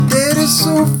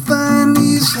so fine,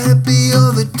 he's happy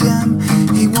all the time.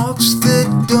 He walks the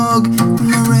dog in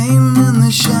the rain and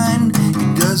the shine.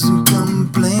 He doesn't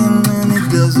complain and he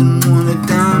doesn't want a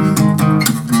dime.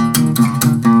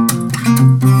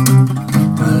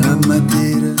 I love my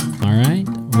data. All right.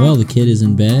 Well, the kid is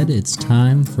in bed. It's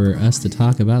time for us to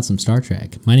talk about some Star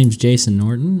Trek. My name's Jason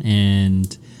Norton,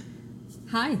 and...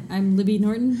 Hi, I'm Libby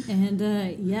Norton, and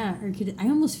I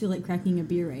almost feel like cracking a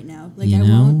beer right now. Like, You I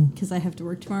know? won't, because I have to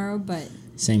work tomorrow, but...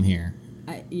 Same here.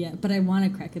 But I want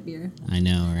to crack a beer. I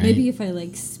know, right? Maybe if I,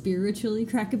 like, spiritually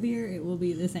crack a beer, it will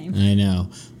be the same. I know.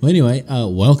 Well, anyway,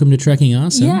 welcome to Trekking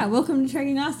Awesome. Yeah, welcome to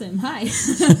Trekking Awesome. Hi.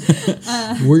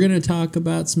 We're going to talk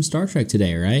about some Star Trek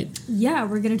today, right? Yeah,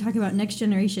 we're going to talk about Next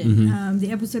Generation. Mm-hmm.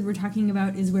 The episode we're talking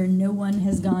about is Where No One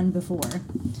Has Gone Before.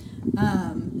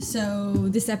 So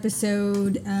this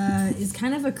episod is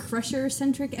kind of a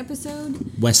Crusher-centric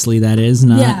episode. Wesley, that is,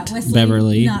 not Wesley,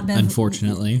 Beverly, not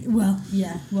unfortunately.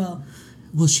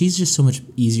 Well, she's just so much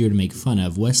easier to make fun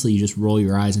of. Wesley, you just roll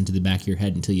your eyes into the back of your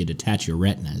head until you detach your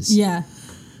retinas. Yeah.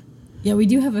 Yeah, we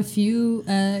do have a few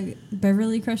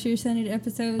Beverly Crusher-centered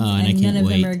episodes, and none of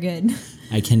them are good.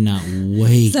 I cannot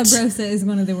wait. Sub Rosa is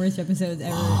one of the worst episodes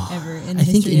ever in the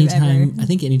history of ever. I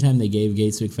think anytime they gave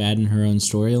Gates McFadden her own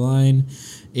storyline,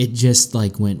 it just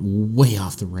like went way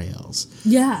off the rails.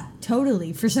 Yeah,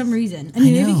 totally. For some reason. I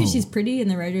mean, maybe know. because she's pretty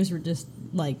and the writers were just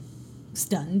like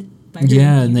stunned by her.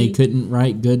 Yeah, and they couldn't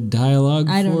write good dialogue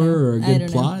for her or a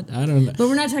good plot. I don't know. But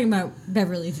we're not talking about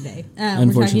Beverly today.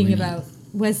 Unfortunately, we're talking not. about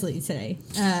Wesley today,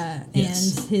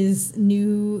 Yes. and his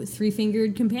new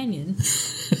three-fingered companion.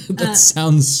 That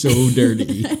sounds so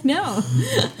dirty. I know.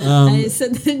 I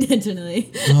said that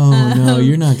intentionally. Oh no,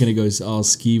 you're not gonna go all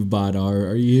skeevebot,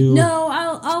 are you? No,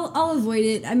 I'll avoid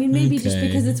it. I mean, maybe just Okay.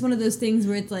 because it's one of those things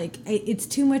where it's like it's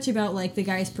too much about like the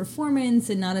guy's performance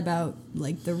and not about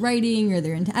like the writing or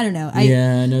their I don't know.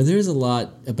 No, there's a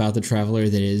lot about the Traveler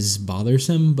that is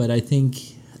bothersome, but I think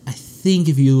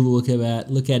if you look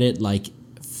at it like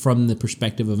from the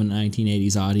perspective of a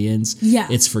 1980s audience,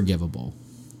 it's forgivable.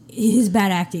 His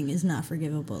bad acting is not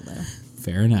forgivable, though.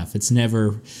 Fair enough.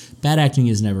 Bad acting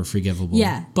is never forgivable.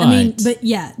 Yeah, but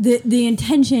the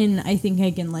intention I think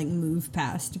I can like move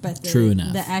past, but true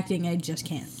enough. The acting I just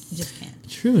can't.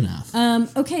 True enough.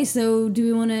 Okay, so do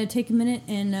we want to take a minute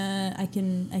and I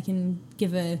can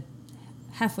give a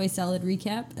halfway solid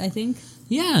recap? I think.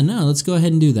 Yeah, no, let's go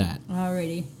ahead and do that.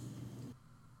 Alrighty.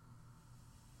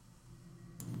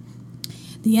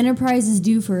 The Enterprise is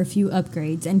due for a few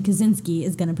upgrades, and Kaczynski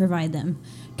is going to provide them.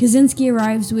 Kaczynski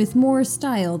arrives with more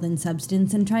style than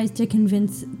substance and tries to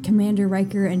convince Commander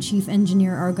Riker and Chief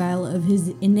Engineer Argyle of his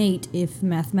innate, if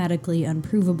mathematically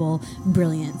unprovable,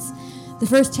 brilliance. The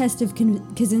first test of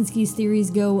Kaczynski's theories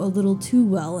go a little too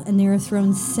well, and they are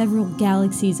thrown several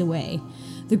galaxies away.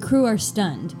 The crew are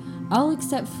stunned, all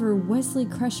except for Wesley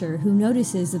Crusher, who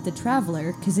notices that the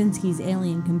Traveler, Kaczynski's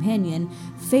alien companion,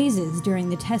 phases during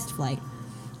the test flight.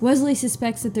 Wesley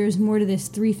suspects that there is more to this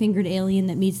three-fingered alien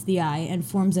that meets the eye and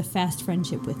forms a fast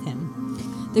friendship with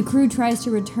him. The crew tries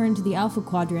to return to the Alpha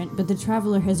Quadrant, but the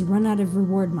Traveler has run out of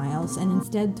reward miles and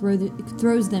instead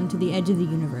throws them to the edge of the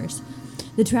universe.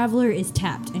 The Traveler is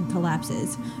tapped and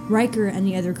collapses. Riker and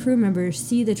the other crew members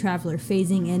see the Traveler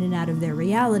phasing in and out of their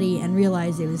reality and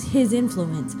realize it was his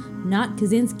influence, not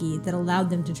Kaczynski, that allowed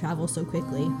them to travel so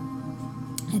quickly.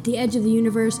 At the edge of the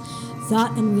universe,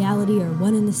 thought and reality are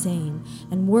one and the same,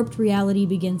 and warped reality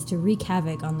begins to wreak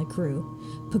havoc on the crew.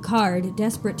 Picard,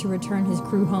 desperate to return his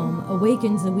crew home,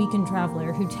 awakens the weakened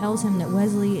Traveler, who tells him that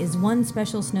Wesley is one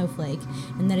special snowflake,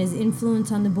 and that his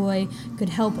influence on the boy could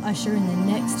help usher in the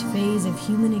next phase of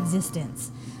human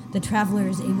existence. The Traveler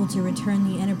is able to return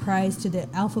the Enterprise to the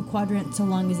Alpha Quadrant so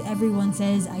long as everyone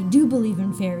says, "I do believe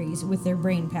in fairies," with their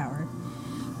brain power.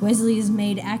 Wesley is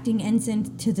made acting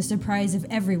ensign to the surprise of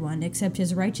everyone except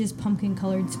his righteous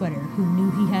pumpkin-colored sweater, who knew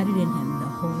he had it in him the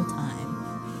whole time.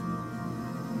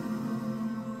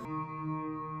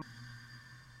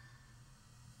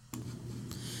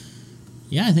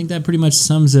 Yeah, I think that pretty much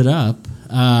sums it up.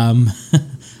 I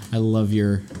love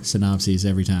your synopses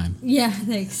every time. Yeah,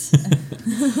 thanks.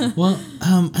 Well,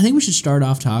 I think we should start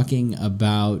off talking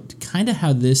about kind of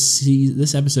how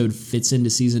this episode fits into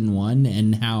season one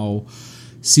and how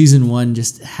season one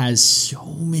just has so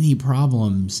many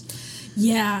problems.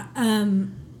 Yeah.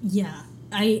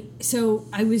 I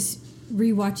was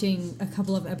rewatching a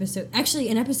couple of episodes. Actually,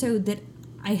 an episode that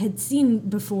I had seen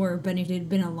before, but it had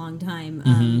been a long time.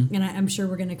 And I'm sure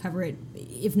we're going to cover it,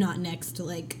 if not next,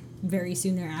 like very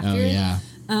soon thereafter. Oh, yeah.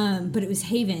 But it was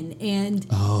Haven. And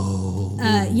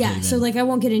Haven. so like I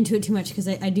won't get into it too much because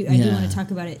I do want to talk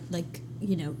about it, like,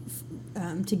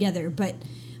 together. But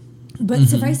But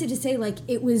suffice it to say, like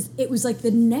it was like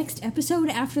the next episode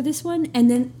after this one,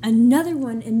 and then another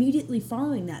one immediately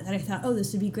following that I thought, oh,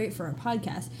 this would be great for our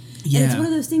podcast. Yeah. And it's one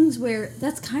of those things where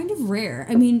that's kind of rare.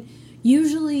 I mean,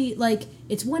 usually like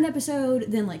it's one episode,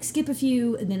 then like skip a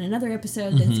few, and then another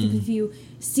episode, then skip a few.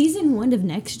 Season 1 of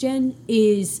Next Gen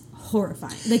is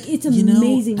horrifying. Like it's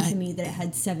amazing to me that it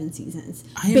had 7 seasons.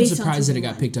 I am surprised that it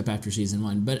got picked up after season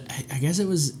 1, but I guess it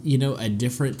was, a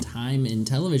different time in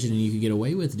television and you could get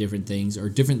away with different things, or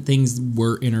different things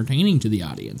were entertaining to the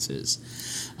audiences.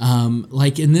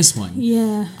 Like in this one.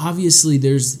 Yeah. Obviously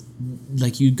there's,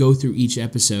 like, you go through each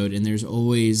episode and there's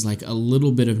always like a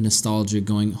little bit of nostalgia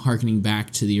harkening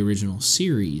back to the original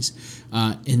series.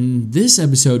 In this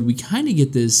episode, we kind of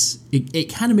get this,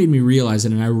 it kind of made me realize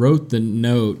it, and I wrote the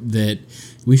note that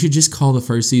we should just call the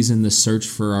first season The Search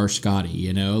for Our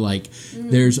Scotty,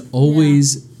 there's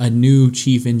always a new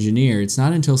chief engineer. It's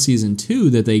not until season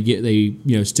 2 that they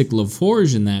stick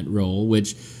LaForge in that role,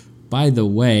 which, by the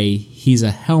way, he's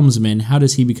a helmsman. How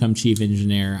does he become chief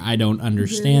engineer? I don't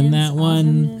understand that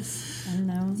one. I don't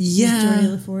know. Yeah.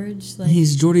 He's Geordie LaForge.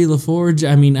 He's Geordie LaForge.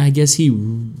 I mean, I guess I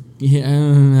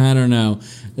don't know.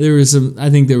 I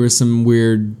think there was some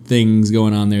weird things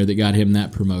going on there that got him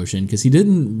that promotion, because he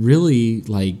didn't really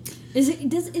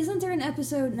Isn't there an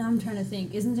episode? Now I'm trying to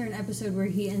think. Isn't there an episode where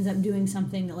he ends up doing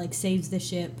something that like saves the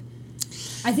ship?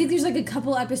 I think there's like a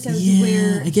couple episodes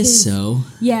where I guess so.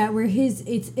 Yeah, where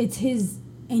it's his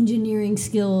engineering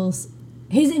skills.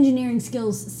 His engineering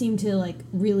skills seem to like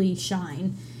really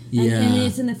shine. And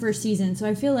it's in the first season, so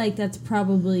I feel like that's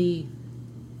probably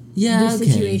the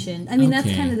situation. I mean,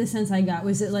 that's kind of the sense I got.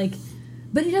 Was it like,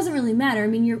 but it doesn't really matter. I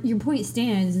mean, your point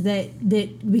stands that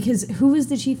because who was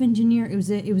the chief engineer? It was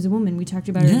a woman. We talked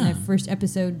about her in the first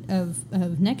episode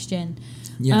of Next Gen.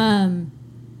 Yeah.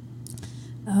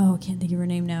 I can't think of her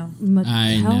name now.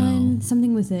 I know.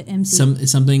 Something with it. MC.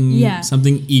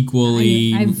 Something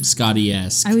equally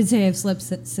Scotty-esque. I would say I've slept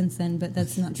since then, but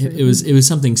that's not true. It was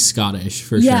something Scottish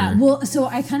for sure. Yeah. Well, so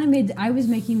I kind of I was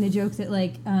making the joke that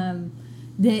like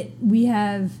that we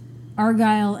have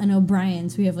Argyle and O'Brien,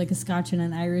 so we have like a Scotch and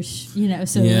an Irish, so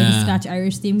like a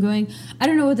Scotch-Irish theme going. I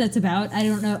don't know what that's about. I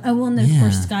don't know. Oh, well, and then of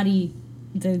course Scotty,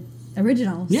 the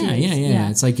original. Yeah.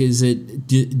 It's like,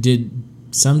 did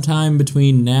sometime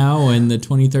between now and the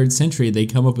 23rd century, they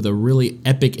come up with a really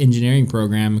epic engineering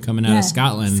program coming out of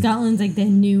Scotland. Scotland's like the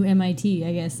new MIT,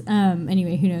 I guess.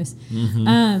 Anyway, who knows?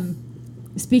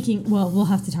 We'll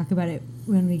have to talk about it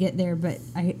when we get there, but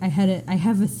I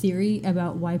have a theory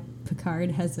about why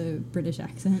Picard has a British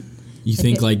accent. You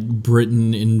think like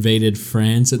Britain invaded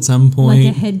France at some point?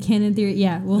 Like a headcanon theory?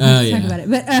 Yeah, we'll have to talk about it.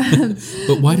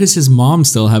 But why does his mom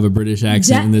still have a British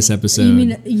accent in this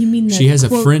episode? You mean she has a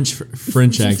French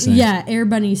accent? Yeah, Air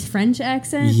Bunny's French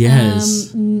accent.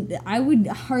 Yes. I would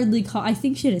hardly call. I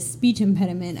think she had a speech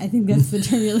impediment. I think that's the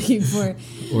term you're looking for.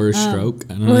 Or a stroke.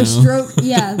 I don't know. Or a stroke.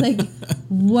 Yeah, like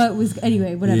what was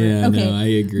anyway? Whatever. Yeah, okay. No, I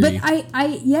agree.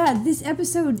 But this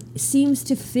episode seems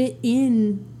to fit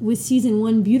in with season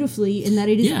 1 beautifully, in that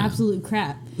it is absolute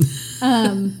crap.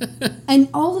 And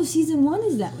all of season 1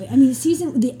 is that way. I mean,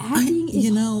 the acting is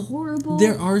horrible.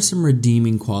 There are some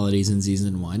redeeming qualities in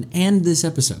season 1 and this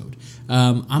episode.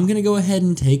 I'm gonna go ahead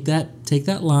and take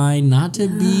that line, not to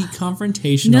be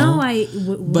confrontational. No,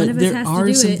 but of us there has are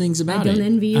to do some it. things about I don't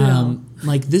envy you at all.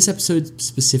 Like this episode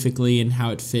specifically, and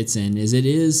how it fits in is it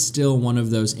is still one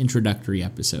of those introductory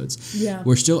episodes. Yeah,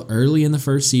 we're still early in the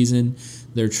first season.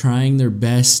 They're trying their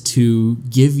best to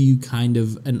give you kind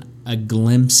of a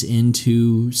glimpse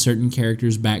into certain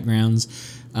characters' backgrounds.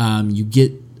 You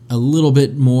get a little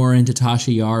bit more into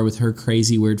Tasha Yar with her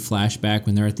crazy weird flashback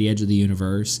when they're at the edge of the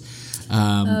universe.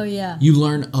 You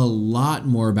learn a lot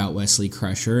more about Wesley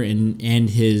Crusher and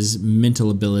his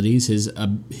mental abilities, his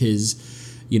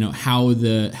how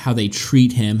they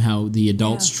treat him, how the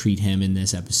adults treat him in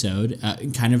this episode,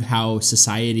 kind of how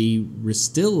society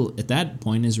still at that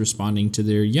point is responding to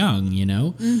their young.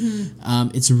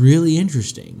 It's really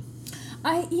interesting.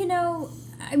 I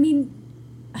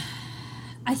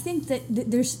think that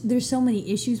there's so many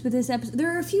issues with this episode.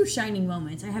 There are a few shining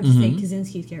moments. I have to say,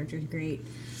 Kaczynski's character is great.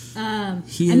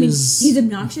 He's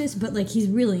obnoxious, but like he's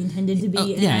really intended to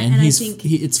be. And I think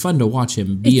it's fun to watch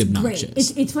him be obnoxious.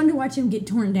 Great. It's fun to watch him get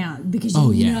torn down because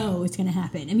you know it's going to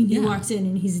happen. I mean, he walks in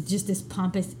and he's just this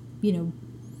pompous,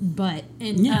 butt,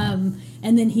 and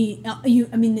then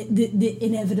the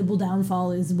inevitable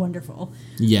downfall is wonderful.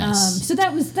 Yes. So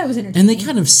that was entertaining. And they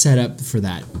kind of set up for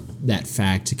that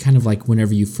fact, kind of like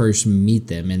whenever you first meet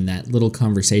them in that little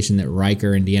conversation that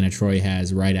Riker and Deanna Troi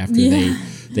has right after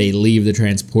they leave the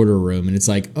transporter room, and it's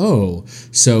like, oh,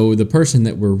 so the person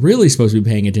that we're really supposed to be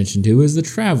paying attention to is the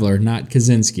Traveler, not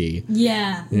Kaczynski.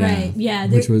 Yeah, right. Yeah,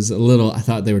 which was a little. I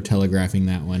thought they were telegraphing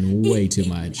that one way too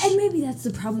much. And maybe that's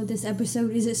the problem with this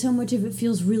episode. Is that so much of it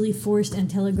feels really forced and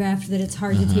telegraphed that it's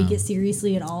hard to take it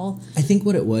seriously at all. I think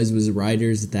what it was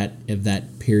writers of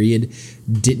that period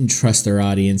didn't trust their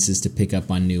audiences to pick up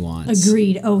on nuance.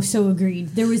 Agreed. Oh, so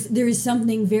agreed. There is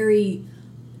something very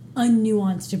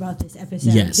unnuanced about this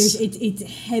episode. Yes. It's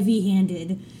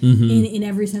heavy-handed in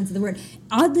every sense of the word.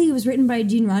 Oddly, it was written by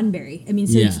Gene Roddenberry. I mean,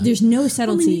 so there's no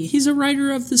subtlety. I mean, he's a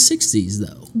writer of the 60s,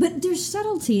 though. But there's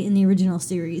subtlety in the original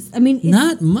series. I mean,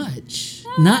 not much.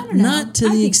 Not to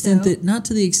the extent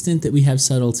that we have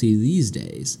subtlety these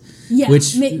days. Yeah,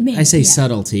 which maybe, I say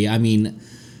subtlety. I mean,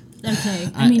 okay.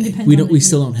 I mean, depends we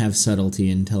still don't have subtlety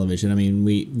in television. I mean,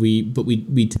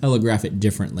 we telegraph it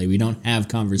differently. We don't have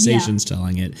conversations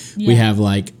telling it. Yeah. We have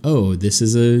like, oh, this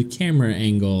is a camera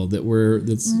angle that's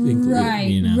right.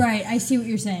 You know. Right. I see what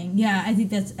you're saying. Yeah, I think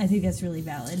that's really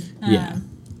valid. Yeah.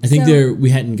 I think we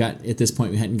hadn't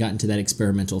gotten to that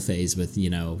experimental phase with,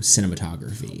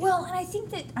 cinematography. Well, and I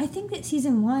think that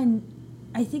season 1,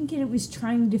 I think it was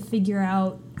trying to figure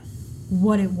out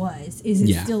what it was. Is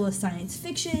it still a science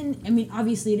fiction? I mean,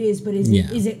 obviously it is, but is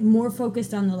it more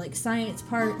focused on the like science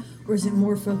part, or is it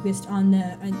more focused on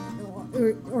the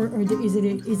or is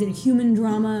it a human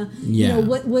drama? Yeah.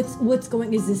 What's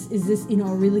going? Is this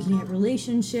are we looking at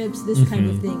relationships? This kind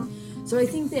of thing. So I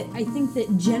think that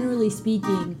generally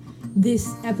speaking, this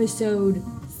episode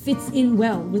fits in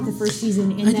well with the first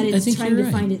season in that it's trying to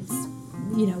find its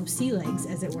sea legs,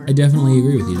 as it were. I definitely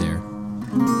agree with you there.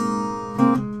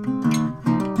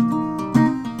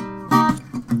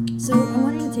 So I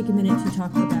wanted to take a minute to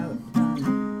talk about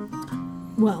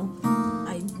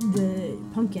the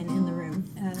pumpkin in the room.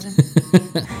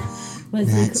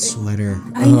 That sweater.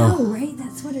 I know, right?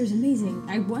 That sweater is amazing.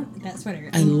 I want that sweater.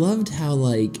 I loved how,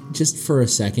 like, just for a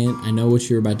second, I know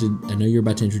you're about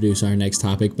to introduce our next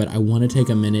topic, but I want to take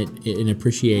a minute in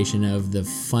appreciation of the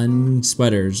fun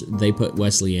sweaters they put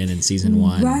Wesley in season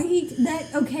 1. Right?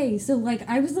 Okay, so, like,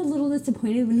 I was a little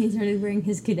disappointed when he started wearing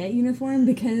his cadet uniform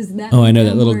because that... Oh, I know,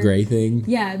 that little gray thing.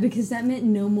 Yeah, because that meant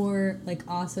no more, like,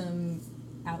 awesome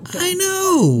outfits. I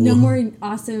know! No more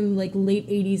awesome, like, late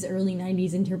 80s, early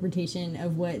 90s interpretation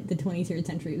of what the 23rd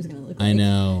century was going to look like. I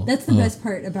know. That's the best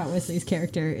part about Wesley's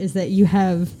character, is that you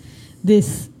have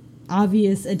this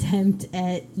obvious attempt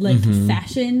at, like,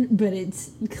 fashion, but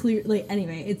it's clear, like,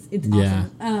 anyway, it's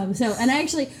awesome. And I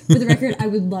actually, for the record, I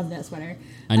would love that sweater.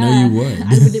 I know you would.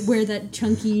 I would wear that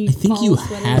chunky I think you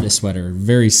sweater. had a sweater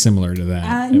very similar to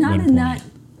that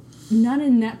Not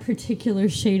in that particular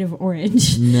shade of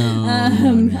orange. No,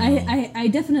 I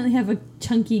definitely have a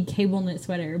chunky cable knit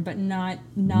sweater, but not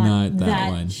that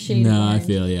one. shade of orange. I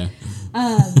feel ya.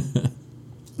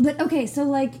 But okay, so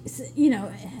like,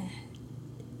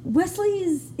 Wesley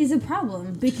is a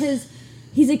problem because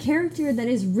he's a character that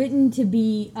is written to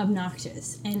be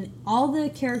obnoxious, and all the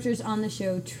characters on the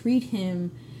show treat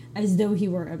him as though he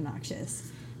were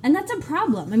obnoxious. And that's a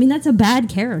problem. I mean, that's a bad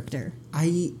character.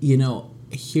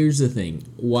 Here's the thing.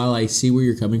 While I see where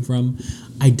you're coming from,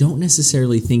 I don't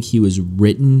necessarily think he was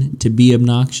written to be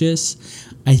obnoxious.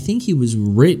 I think he was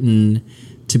written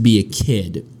to be a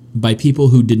kid by people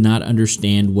who did not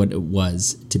understand what it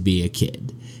was to be a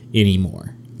kid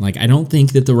anymore. Like, I don't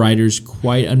think that the writers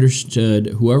quite understood,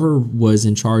 whoever was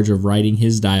in charge of writing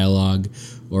his dialogue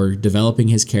or developing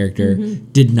his character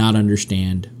did not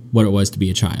understand what it was to be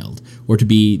a child or to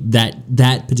be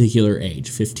that particular age,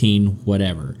 15,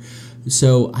 whatever.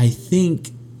 So I think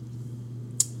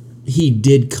he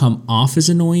did come off as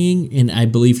annoying, and I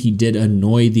believe he did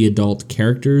annoy the adult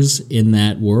characters in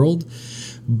that world,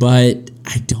 but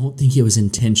I don't think it was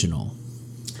intentional.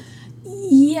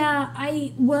 Yeah,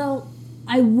 I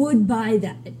would buy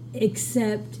that,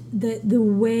 except that the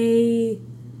way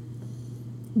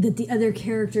that the other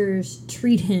characters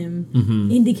treat him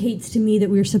indicates to me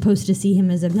that we're supposed to see him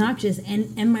as obnoxious,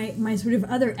 and my sort of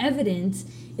other evidence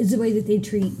is the way that they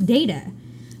treat Data.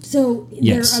 So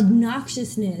their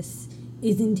obnoxiousness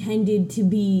is intended to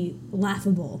be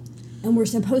laughable, and we're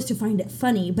supposed to find it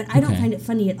funny, but I don't find it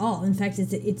funny at all. In fact,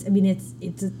 it's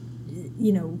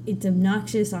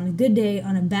obnoxious on a good day.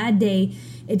 On a bad day,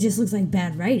 it just looks like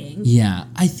bad writing. Yeah,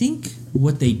 I think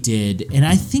what they did, and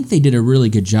I think they did a really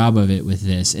good job of it with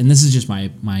this, and this is just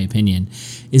my opinion,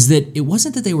 is that it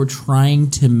wasn't that they were trying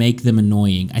to make them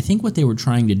annoying. I think what they were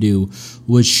trying to do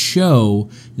was show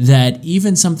that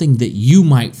even something that you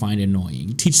might find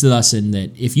annoying, teach the lesson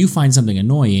that if you find something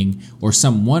annoying or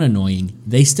someone annoying,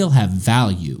 they still have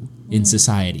value in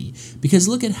society. Because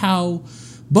look at how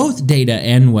both Data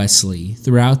and Wesley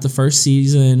throughout the first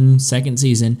season, second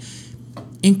season,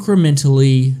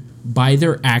 incrementally by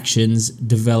their actions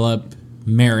develop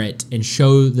merit and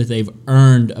show that they've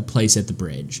earned a place at the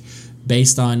bridge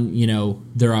based on,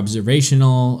 their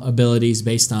observational abilities,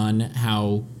 based on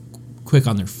how quick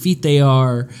on their feet they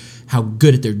are, how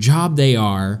good at their job they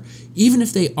are. Even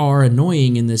if they are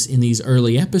annoying in these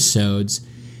early episodes,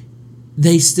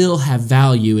 they still have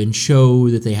value and show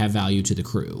that they have value to the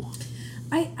crew.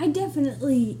 I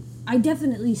definitely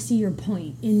see your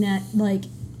point in that, like,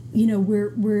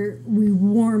 we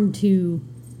warm to.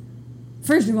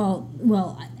 First of all,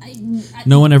 well,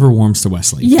 no one ever warms to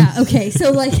Wesley. Yeah, okay.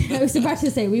 So, like, I was about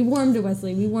to say, we warm to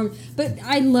Wesley. But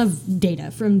I love Data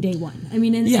from day one. I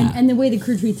mean, and the way the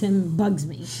crew treats him bugs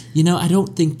me. I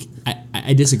don't think,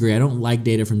 I disagree. I don't like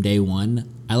Data from day one.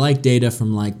 I like Data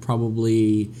from, like,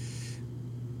 probably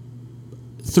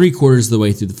 3/4 of the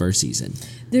way through the first season.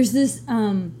 There's this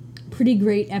pretty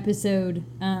great episode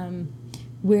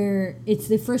where it's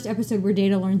the first episode where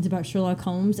Data learns about Sherlock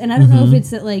Holmes. And I don't know if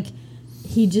it's that, like,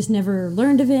 he just never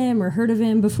learned of him or heard of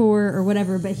him before or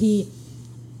whatever, but he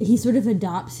sort of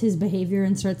adopts his behavior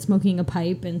and starts smoking a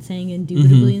pipe and saying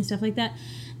indubitably and stuff like that.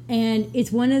 And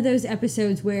it's one of those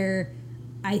episodes where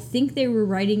I think they were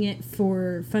writing it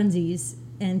for funsies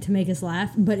and to make us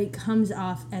laugh, but it comes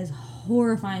off as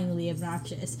horrifyingly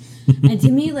obnoxious. And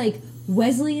to me, like,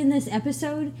 Wesley in this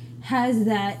episode has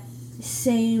that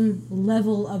same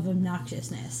level of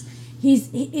obnoxiousness.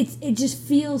 It just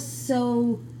feels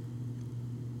so.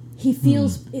 It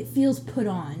feels put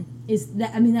on. Is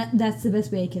that? I mean, that's the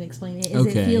best way I can explain it.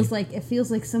 Okay. It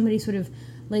feels like somebody sort of,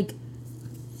 like,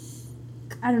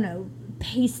 I don't know,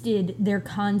 pasted their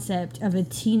concept of a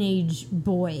teenage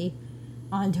boy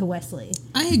onto Wesley.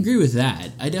 I agree with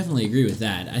that. I definitely agree with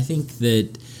that. I think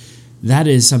that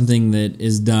is something that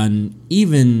is done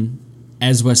even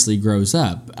as Wesley grows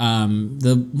up.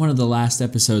 One of the last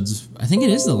episodes, I think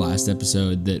it is the last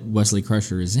episode that Wesley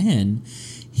Crusher is in,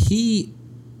 he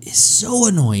is so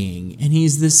annoying, and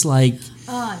he's this like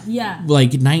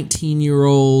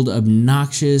 19-year-old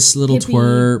obnoxious little Hippie.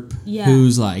 twerp Yeah.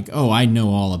 who's like, oh, I know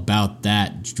all about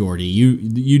that, Jordy.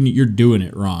 You're doing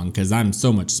it wrong because I'm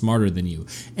so much smarter than you.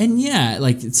 And yeah,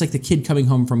 like it's like the kid coming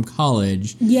home from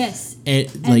college. Yes, and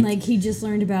he just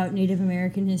learned about Native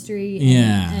American history.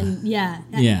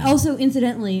 And also,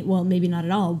 incidentally, well, maybe not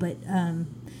at all, but an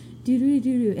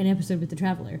episode with the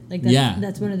Traveler. Like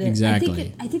that's one of the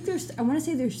exactly. I think there's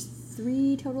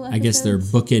 3 total episodes. I guess they're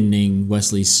bookending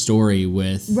Wesley's story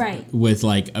with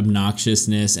like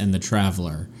obnoxiousness and the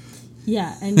Traveler.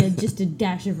 Yeah, and just a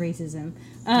dash of racism.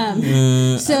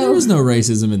 There was no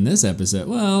racism in this episode.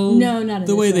 Well, no, not in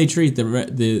the way this they one. treat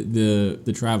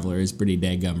the Traveler is pretty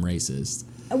daggum racist.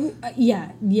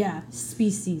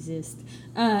 Speciesist.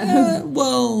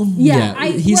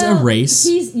 He's a race.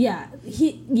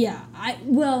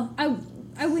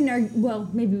 I wouldn't argue. Well,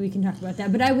 maybe we can talk about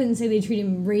that, but I wouldn't say they treat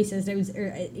him racist.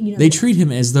 They treat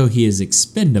him as though he is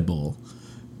expendable.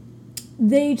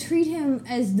 They treat him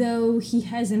as though he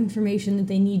has information that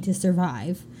they need to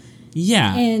survive.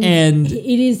 Yeah, and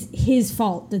it is his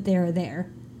fault that they are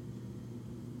there.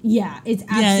 Yeah, it's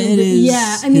absolutely. It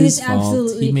is I mean, his it's fault.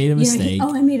 absolutely. He made a mistake.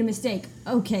 I made a mistake.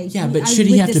 Okay. Yeah, but should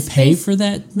he have to pay for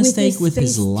that mistake with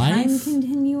his life? Time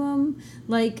continuum,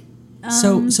 like.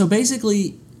 So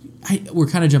basically, we're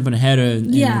kind of jumping ahead in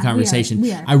the conversation.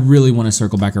 We are. I really want to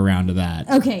circle back around to that.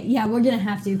 Okay, yeah, we're gonna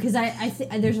have to because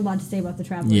there's a lot to say about the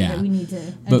Traveler that we need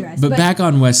to address. But back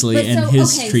on Wesley and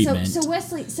his treatment.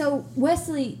 So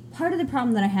Wesley, part of the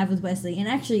problem that I have with Wesley, and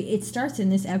actually it starts in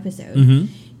this episode,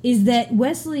 is that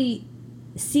Wesley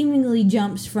seemingly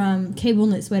jumps from cable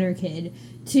knit sweater kid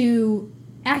to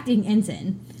acting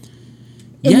ensign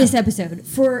in this episode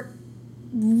for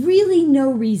really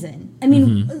no reason. I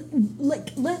mean,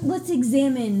 let's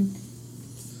examine.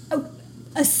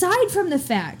 Aside from the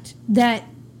fact that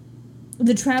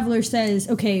the Traveler says,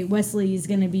 okay, Wesley is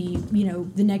going to be,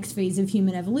 the next phase of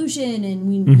human evolution,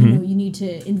 and you need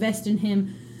to invest in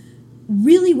him.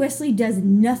 Really, Wesley does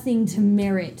nothing to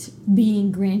merit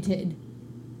being granted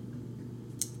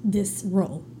this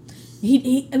role.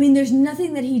 I mean, there's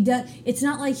nothing that he does. It's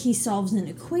not like he solves an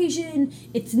equation.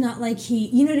 It's not like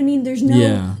you know what I mean? There's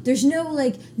no,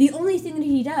 the only thing that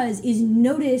he does is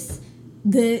notice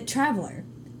the Traveler,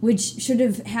 which should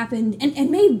have happened, and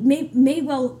may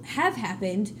well have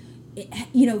happened,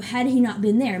 had he not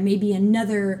been there. Maybe an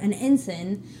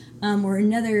ensign, or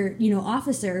another,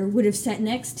 officer would have sat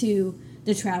next to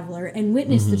the Traveler and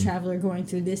witnessed the Traveler going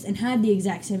through this and had the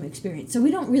exact same experience. So we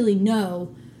don't really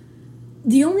know.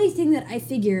 The only thing that I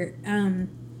figure,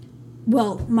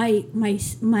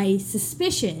 my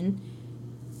suspicion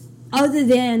other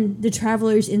than the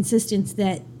Traveler's insistence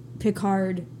that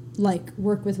Picard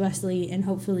work with Wesley and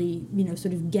hopefully,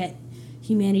 sort of get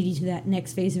humanity to that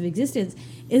next phase of existence,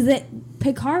 is that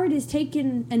Picard has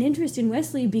taken an interest in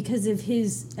Wesley because of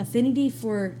his affinity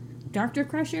for Dr.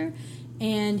 Crusher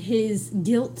and his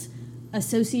guilt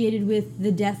associated with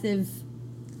the death of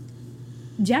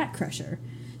Jack Crusher.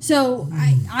 So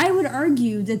I would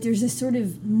argue that there's a sort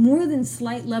of more than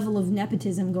slight level of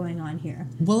nepotism going on here.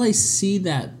 Well, I see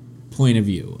that point of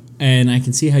view, and I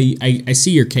can see how I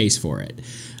see your case for it.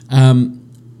 I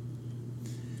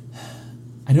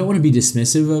don't want to be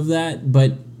dismissive of that,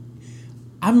 but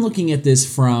I'm looking at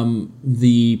this from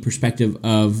the perspective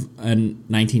of a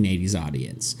 1980s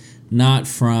audience, not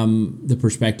from the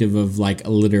perspective of a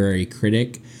literary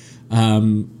critic.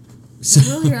 Roll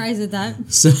your eyes at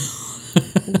that. So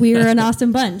we're an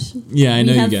awesome bunch. Yeah, I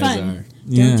know you guys fun. are.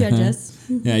 Don't judge us.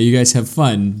 Yeah, you guys have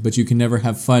fun, but you can never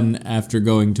have fun after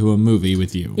going to a movie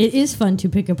with you. It is fun to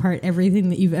pick apart everything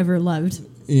that you've ever loved.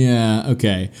 Yeah,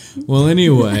 okay. Well,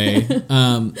 anyway,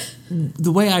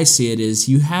 the way I see it is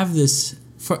you have this,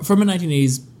 from a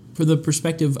 1980s, from the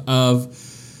perspective of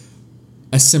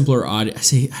a simpler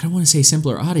audience. I don't want to say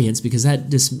simpler audience because that.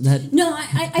 No,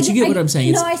 But you get what I'm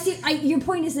saying. No, I see. Your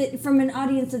point is that from an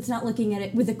audience that's not looking at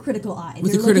it with a critical eye.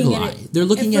 With a critical eye. They're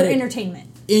looking at it for entertainment.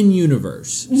 In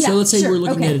universe. Yeah, so let's say sure, we're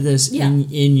looking okay. at this Yeah.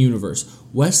 in universe.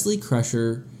 Wesley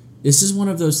Crusher, this is one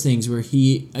of those things where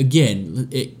he, again,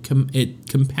 it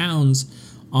compounds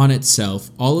on itself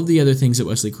all of the other things that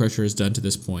Wesley Crusher has done to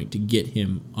this point to get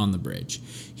him on the bridge.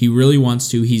 He really wants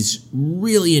to. He's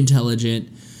really intelligent.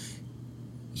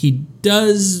 He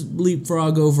does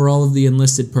leapfrog over all of the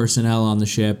enlisted personnel on the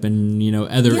ship and,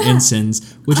 other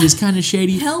ensigns, which is kind of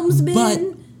shady. Helmsman. But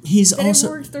he's that also...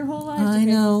 have worked their whole lives. I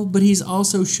know, but he's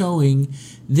also showing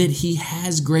that he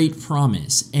has great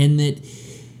promise and that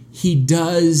he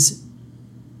does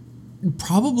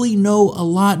probably know a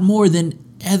lot more than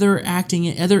other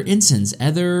ensigns,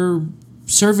 other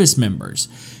service members,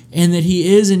 and that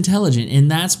he is intelligent, and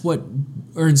that's what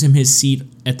earns him his seat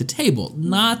at the table.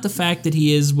 Not the fact that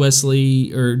he is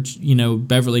Wesley or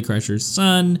Beverly Crusher's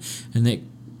son, and that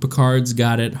Picard's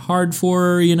got it hard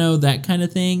for her, that kind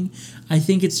of thing. I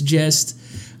think it's just,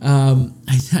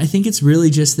 I think it's really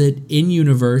just that in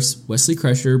universe, Wesley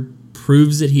Crusher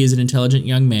proves that he is an intelligent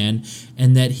young man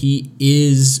and that he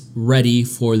is ready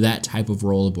for that type of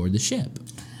role aboard the ship.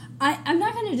 I'm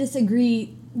not going to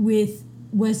disagree with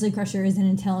Wesley Crusher as an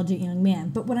intelligent young man,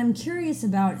 but what I'm curious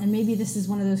about, and maybe this is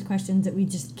one of those questions that we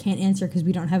just can't answer because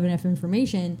we don't have enough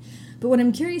information, but what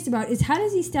I'm curious about is how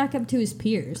does he stack up to his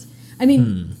peers? I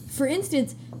mean, for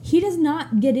instance, he does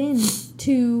not get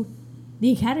into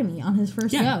the academy on his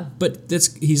first go. But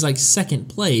he's second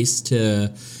place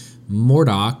to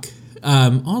Murdoch.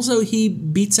 Also, he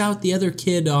beats out the other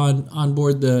kid on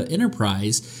board the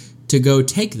Enterprise to go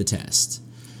take the test.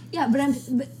 Yeah, but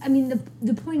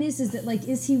the point is that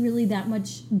is he really that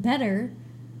much better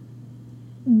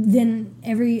than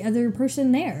every other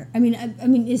person there? I mean,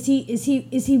 is he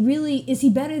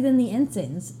better than the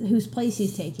ensigns whose place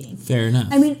he's taking? Fair enough.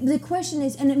 I mean, the question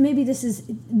is, and maybe this is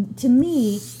to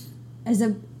me, as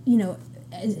a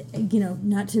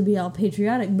not to be all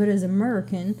patriotic, but as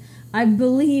American, I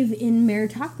believe in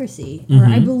meritocracy, or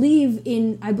I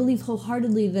believe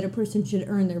wholeheartedly that a person should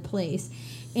earn their place.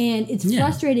 And it's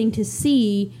frustrating to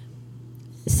see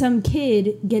some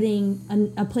kid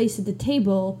getting a place at the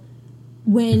table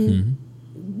when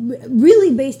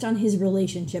really based on his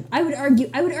relationship. I would argue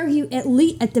at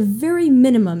least at the very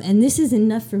minimum, and this is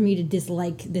enough for me to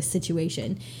dislike this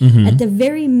situation. At the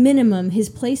very minimum, his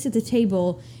place at the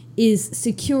table is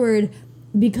secured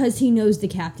because he knows the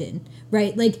captain,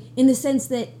 right? In the sense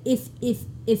that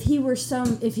if he were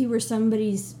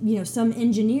somebody's, some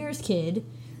engineer's kid,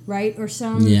 right, or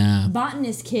some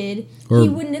botanist kid, he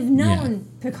wouldn't have known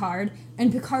Picard,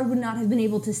 and Picard would not have been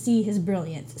able to see his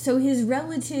brilliance. So his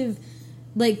relative,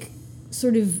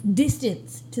 sort of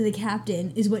distance to the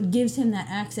captain is what gives him that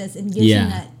access and gives him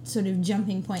that sort of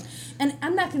jumping point. And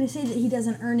I'm not going to say that he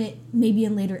doesn't earn it maybe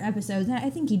in later episodes. I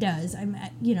think he does. I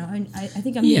think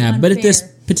I'm being unfair. But at this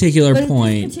particular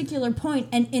point,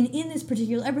 and in this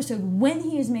particular episode, when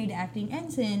he is made acting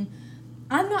ensign,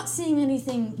 I'm not seeing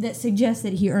anything that suggests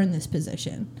that he earned this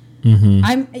position.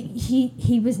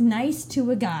 He was nice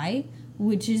to a guy,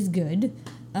 which is good.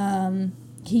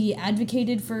 He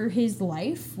advocated for his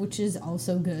life, which is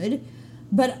also good.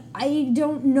 But I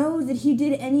don't know that he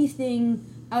did anything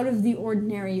out of the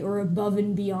ordinary or above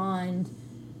and beyond,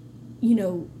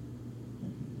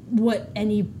 what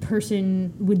any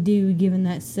person would do given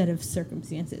that set of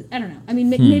circumstances. I don't know. I mean,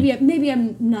 maybe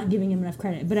I'm not giving him enough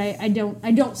credit, but I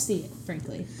don't see it,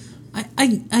 frankly. I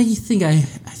think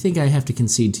I have to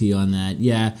concede to you on that.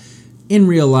 Yeah, in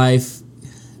real life,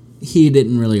 he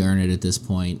didn't really earn it at this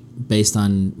point, based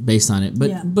on it.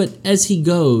 But as he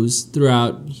goes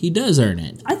throughout, he does earn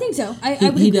it. I think so. I would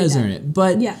agree he does with that. earn it.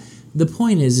 But the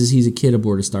point is he's a kid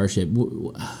aboard a starship.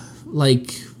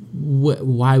 Like,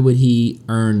 why would he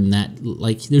earn that?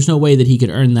 Like, there's no way that he could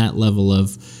earn that level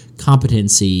of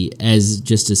competency as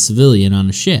just a civilian on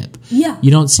a ship. Yeah.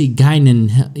 You don't see Guinan,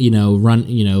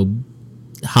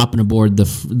 hopping aboard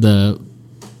the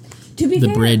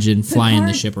bridge and flying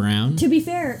the ship around. To be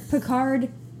fair, Picard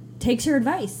takes her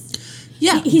advice.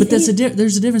 Yeah, but there's a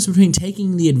difference between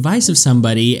taking the advice of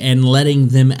somebody and letting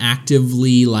them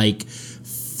actively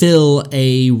fill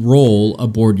a role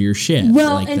aboard your ship.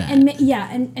 Well, like that.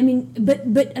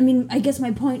 I guess my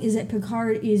point is that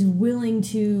Picard is willing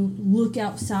to look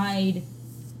outside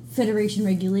Federation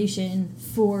regulation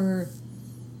for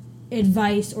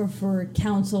advice or for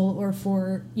counsel or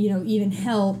for even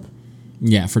help.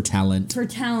 Yeah, for talent.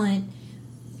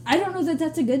 I don't know that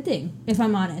that's a good thing, if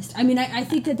I'm honest. I mean, I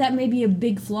think that may be a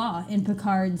big flaw in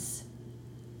Picard's.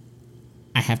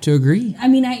 I have to agree. I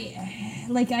mean, I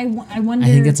wonder. I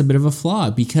think that's a bit of a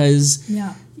flaw because,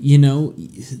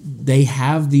 they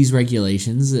have these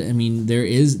regulations. I mean,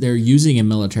 they're using a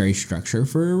military structure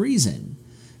for a reason.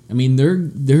 I mean,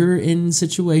 they're in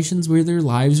situations where their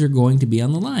lives are going to be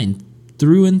on the line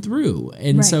through and through.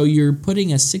 And so you're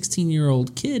putting a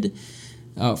 16-year-old kid,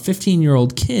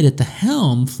 15-year-old kid at the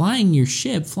helm, flying your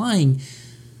ship,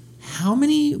 how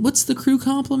many? What's the crew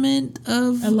complement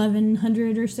of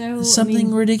 1,100 or so?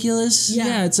 Something ridiculous.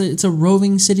 Yeah, it's a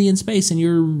roving city in space, and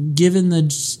you're given the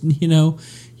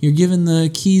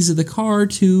keys of the car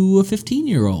to a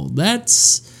 15-year-old.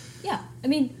 That's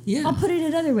I'll put it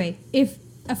another way. If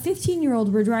a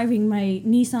 15-year-old were driving my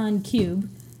Nissan Cube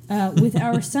with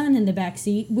our son in the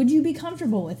backseat, would you be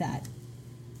comfortable with that?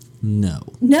 No.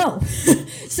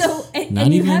 So not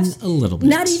and you even have a little bit.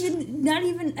 Not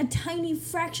even a tiny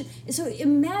fraction. So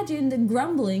imagine the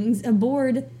grumblings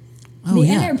aboard the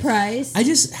Enterprise. I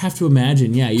just have to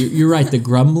imagine. Yeah, you're right. The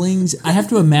grumblings. I have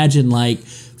to imagine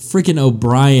freaking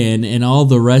O'Brien and all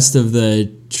the rest of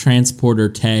the transporter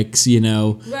techs.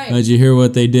 Right. Did you hear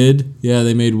what they did? Yeah,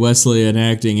 they made Wesley an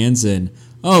acting ensign.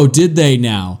 Oh, did they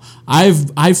now?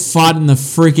 I've fought in the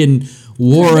freaking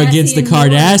war against the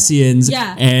Cardassians,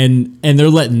 and they're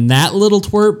letting that little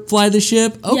twerp fly the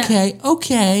ship.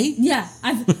 Okay. Yeah,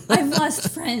 I've lost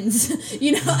friends.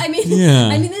 I mean,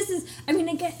 this is. I mean,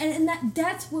 again, and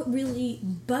that's what really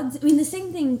bugs. I mean, the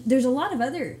same thing. There's a lot of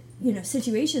other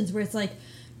situations where it's like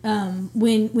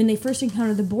when they first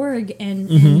encounter the Borg and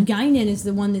Guinan is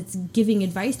the one that's giving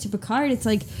advice to Picard. It's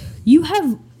like you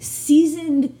have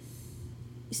seasoned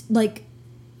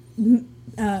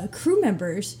crew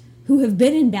members who have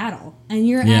been in battle, and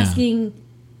you're asking.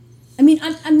 I mean,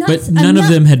 I'm not. But none of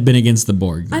them had been against the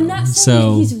Borg. Though, I'm not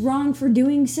saying that he's wrong for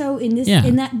doing so in this,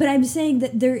 in that. But I'm saying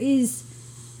that there is.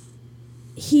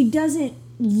 He doesn't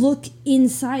look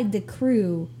inside the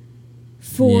crew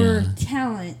for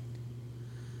talent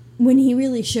when he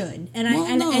really should, and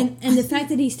the fact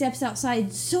that he steps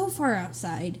outside so far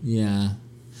outside. Yeah.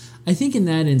 I think in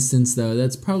that instance, though,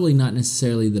 that's probably not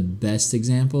necessarily the best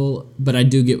example, but I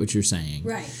do get what you're saying.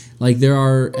 Right. There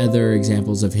are other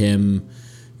examples of him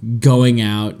going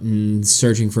out and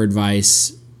searching for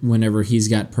advice whenever he's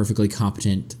got perfectly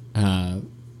competent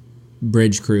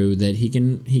bridge crew that he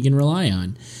can rely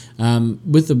on.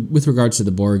 With regards to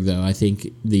the Borg, though, I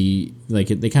think they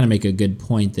kind of make a good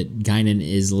point that Guinan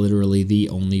is literally the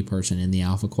only person in the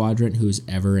Alpha Quadrant who's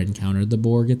ever encountered the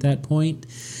Borg at that point.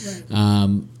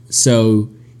 Right. So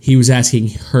he was asking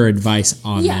her advice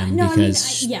on them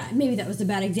because maybe that was a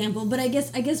bad example, but I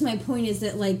guess my point is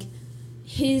that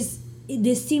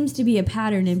this seems to be a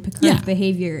pattern in Picard's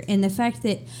behavior, and the fact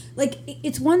that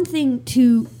it's one thing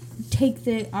to take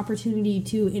the opportunity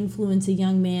to influence a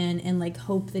young man and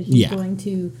hope that he's going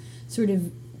to sort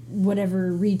of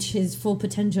reach his full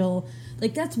potential.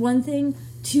 That's one thing.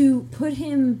 To put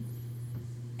him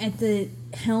at the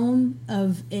helm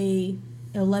of a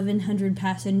 1,100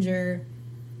 passenger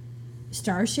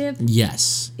starship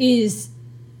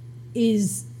is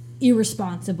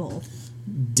irresponsible,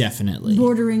 definitely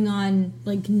bordering on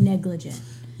negligent,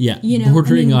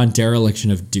 bordering on dereliction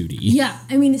of duty.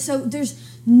 I mean, so there's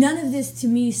none of this to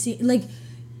me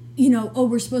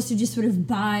we're supposed to just sort of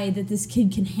buy that this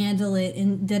kid can handle it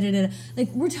and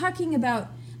we're talking about.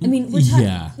 I mean,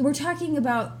 we're talking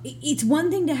about. It's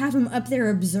one thing to have him up there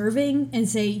observing and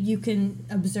say you can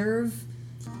observe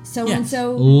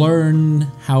so-and-so. Learn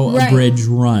how a bridge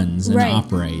runs and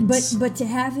operates. But to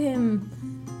have him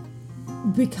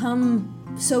become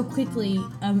so quickly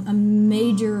a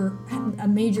major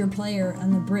player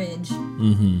on the bridge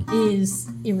is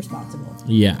irresponsible.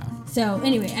 Yeah. So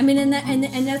anyway, I mean, and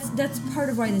that's part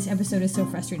of why this episode is so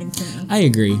frustrating for me. I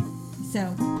agree.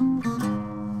 So.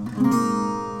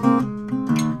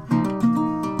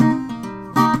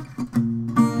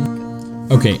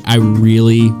 Okay, I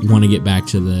really want to get back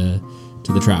to the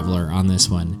Traveler on this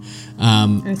one.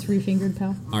 Our three-fingered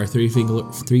pal. Our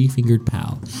three-fingered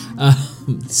pal.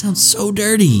 Sounds so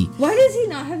dirty. Why does he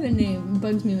not have a name? It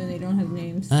bugs me when they don't have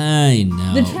names. I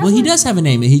know. Well, he does have a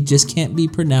name. He just can't be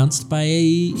pronounced by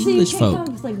English folk. You can't come up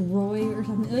with like Roy or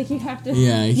something. Like you have to.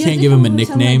 Yeah, you can't give him a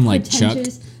nickname like Chuck.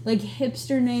 Like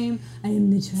hipster name. I am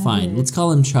the Traveler. Fine, let's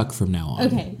call him Chuck from now on.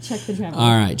 Okay, Chuck the Traveler.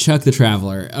 All right, Chuck the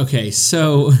Traveler. Okay,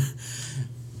 so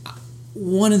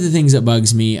one of the things that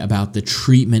bugs me about the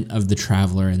treatment of the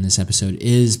Traveler in this episode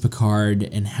is Picard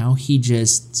and how he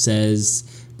just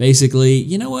says, basically,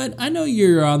 you know what? I know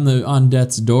you're on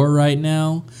death's door right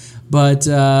now, but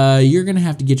you're gonna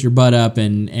have to get your butt up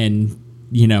and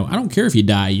you know, I don't care if you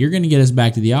die. You're gonna get us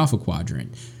back to the Alpha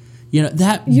Quadrant. You know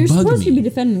that you're bugged supposed me. to be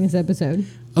defending this episode.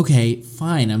 Okay,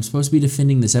 fine. I'm supposed to be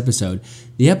defending this episode.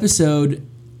 The episode,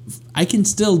 I can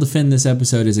still defend this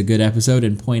episode as a good episode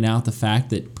and point out the fact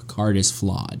that Picard is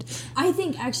flawed. I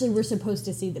think actually we're supposed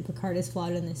to see that Picard is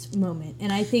flawed in this moment,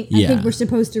 and I think we're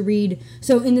supposed to read.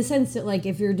 So in the sense that like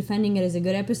if you're defending it as a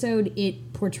good episode,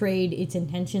 it portrayed its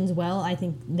intentions well. I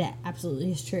think that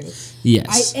absolutely is true.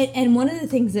 Yes. And one of the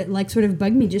things that like sort of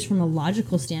bugged me just from a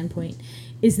logical standpoint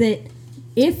is that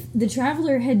if the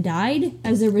Traveler had died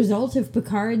as a result of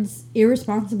Picard's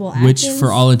irresponsible actions... Which, for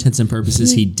all intents and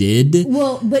purposes, he did.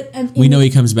 Well, but... we know he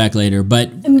comes back later, but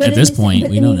at this point,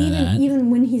 we don't know that.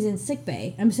 Even when he's in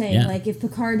sickbay, I'm saying, like, if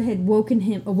Picard had awoken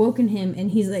him,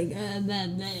 and he's like...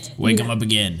 Wake him up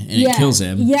again, and it kills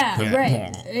him. Yeah,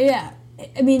 right. Yeah.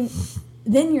 I mean,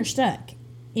 then you're stuck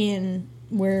in...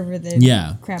 wherever the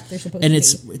crap they're supposed to be. And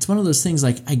it's one of those things,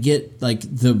 like, I get, like,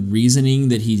 the reasoning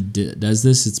that he does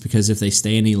this. It's because if they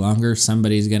stay any longer,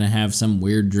 somebody's going to have some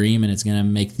weird dream and it's going to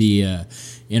make the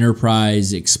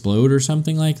Enterprise explode or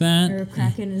something like that. Or a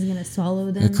Kraken is going to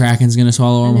swallow them. A Kraken's going to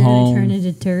swallow them whole. And they're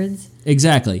going to turn into turds.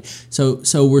 Exactly. So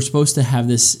we're supposed to have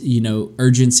this, you know,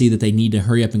 urgency that they need to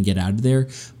hurry up and get out of there.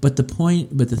 But the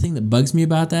thing that bugs me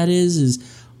about that is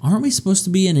aren't we supposed to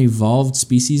be an evolved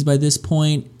species by this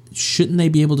point? Shouldn't they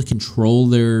be able to control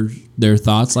their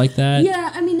thoughts like that?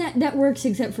 Yeah, I mean that works,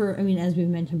 except for, I mean, as we've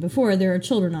mentioned before, there are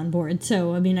children on board.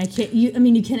 So I mean,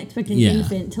 you can't expect an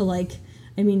infant to, like,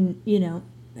 I mean, you know,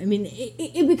 I mean,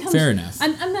 it becomes fair enough.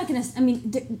 I'm not gonna. I mean,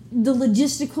 the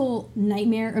logistical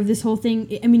nightmare of this whole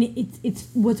thing. I mean, it's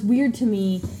what's weird to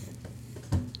me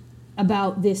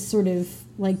about this sort of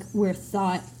like where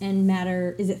thought and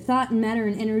matter, is it thought and matter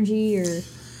and energy, or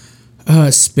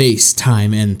space,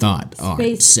 time, and thought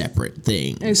are separate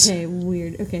things. Okay,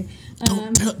 weird. Okay.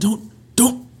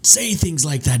 Don't say things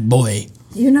like that, boy.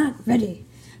 You're not ready.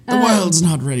 The world's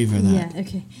not ready for that. Yeah.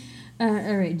 Okay. All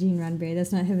right, Gene Roddenberry.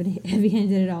 That's not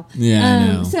heavy-handed at all. Yeah, I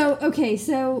know.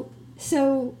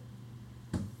 So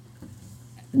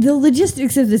the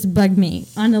logistics of this bug me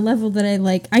on a level that I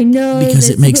like. I know because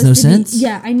it makes no sense.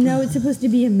 Yeah, I know it's supposed to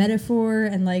be a metaphor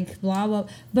and like blah blah.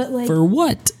 But like for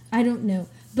what? I don't know.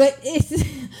 But it's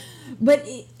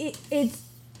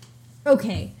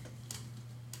okay.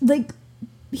 Like,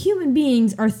 human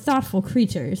beings are thoughtful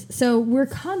creatures, so we're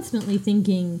constantly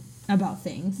thinking about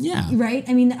things. Yeah. Right?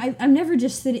 I mean, I'm never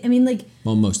just sitting... I mean, like...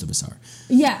 Well, most of us are.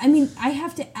 Yeah, I mean, I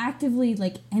have to actively,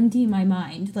 like, empty my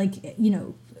mind. Like, you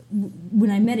know, when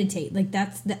I meditate, like,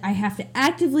 I have to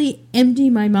actively empty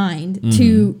my mind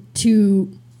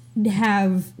to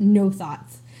have no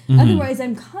thoughts. Mm-hmm. Otherwise,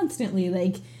 I'm constantly,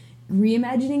 like...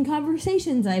 reimagining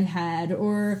conversations I've had,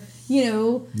 or, you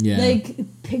know, like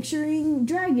picturing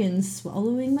dragons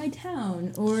swallowing my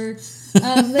town, or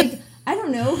like, I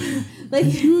don't know, like, are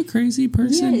you a crazy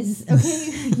person? Yes,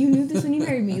 okay, you knew this when you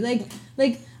married me. Like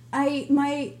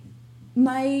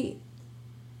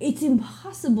it's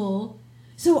impossible.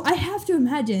 So I have to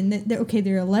imagine that there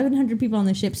are 1,100 people on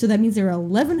the ship, so that means there are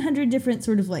 1,100 different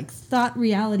sort of like thought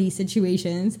reality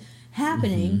situations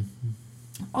happening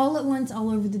all at once, all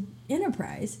over the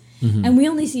Enterprise, and we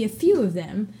only see a few of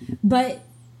them. But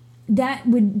that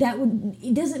would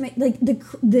it doesn't make, like,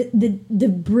 the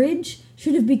bridge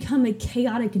should have become a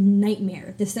chaotic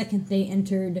nightmare the second they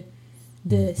entered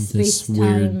the space time,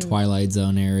 weird Twilight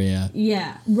Zone area.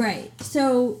 Yeah, right.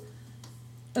 So,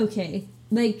 okay,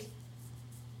 like,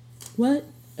 what?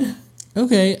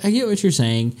 Okay, I get what you're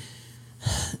saying.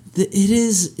 It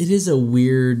is a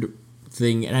weird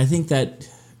thing, and I think that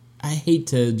I hate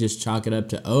to just chalk it up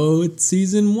to it's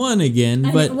season 1 again,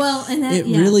 but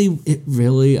it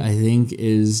really I think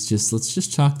is just, let's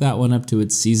just chalk that one up to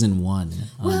it's season 1.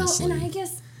 Honestly. Well, and I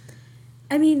guess,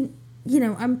 I mean, you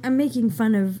know, I'm making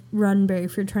fun of Roddenberry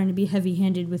for trying to be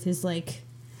heavy-handed with his, like,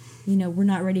 you know, we're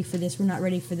not ready for this, we're not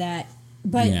ready for that.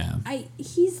 But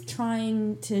he's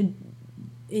trying to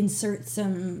insert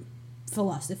some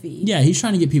philosophy. Yeah, he's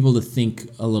trying to get people to think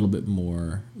a little bit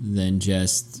more than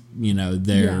just, you know,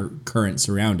 their current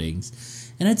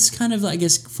surroundings. And it's kind of, I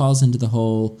guess, falls into the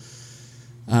whole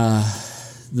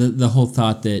the whole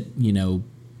thought that, you know,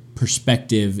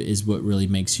 perspective is what really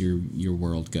makes your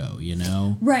world go, you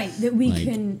know? Right, that we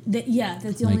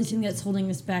that's the only thing that's holding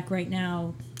us back right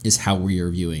now. Is how we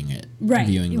are viewing it,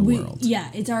 viewing the world.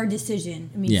 Yeah, it's our decision.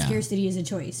 I mean, scarcity is a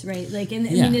choice, right? Like, I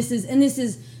mean, this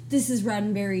is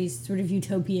Roddenberry's sort of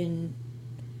utopian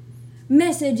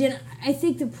message, and I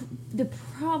think the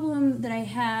problem that I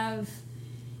have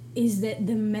is that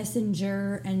the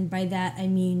messenger, and by that I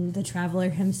mean the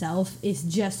traveler himself, is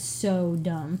just so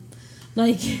dumb.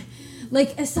 Like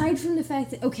aside from the fact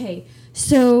that, okay,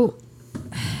 so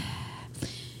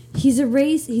he's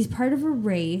part of a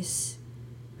race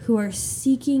who are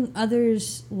seeking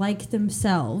others like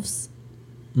themselves,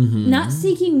 not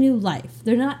seeking new life.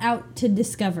 They're not out to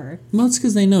discover. Well, it's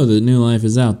because they know that new life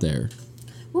is out there.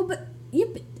 Well, but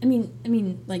I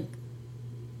mean, like,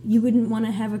 you wouldn't want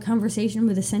to have a conversation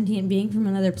with a sentient being from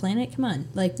another planet? Come on,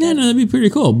 like, that'd be pretty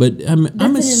cool. But I'm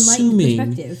assuming.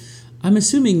 Perspective. I'm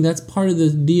assuming that's part of the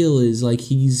deal, is like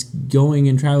he's going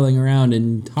and traveling around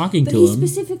and talking to him. But he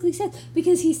specifically said,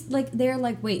 because he's like, they're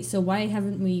like, wait, so why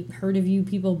haven't we heard of you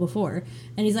people before?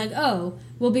 And he's like, oh,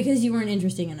 well, because you weren't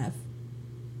interesting enough.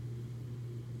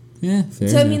 Yeah, fair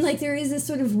So, enough. I mean, like, there is this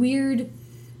sort of weird,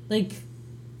 like...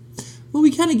 Well, we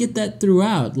kind of get that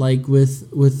throughout, like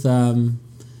with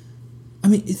I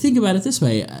mean, think about it this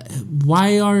way. Why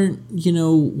isn't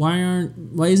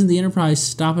the Enterprise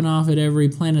stopping off at every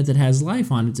planet that has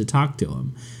life on it to talk to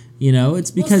them? You know,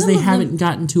 it's because they haven't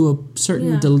gotten to a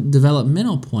certain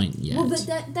developmental point yet. Well, but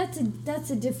that's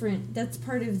a different, that's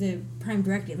part of the Prime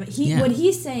Directive. But what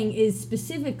he's saying is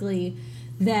specifically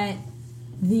that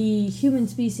the human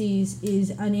species is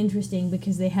uninteresting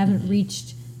because they haven't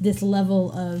reached this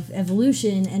level of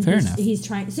evolution, and he's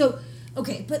trying. So,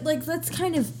 okay, but like, let's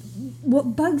kind of,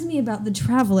 what bugs me about the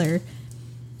Traveler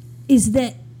is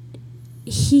that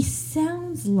he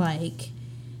sounds like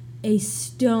a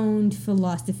stoned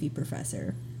philosophy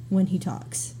professor when he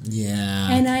talks.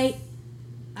 Yeah. And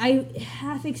I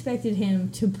half expected him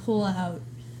to pull out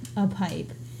a pipe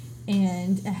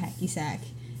and a hacky sack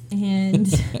and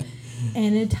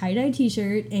and a tie-dye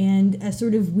t-shirt and a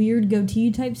sort of weird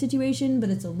goatee type situation, but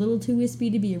it's a little too wispy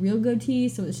to be a real goatee,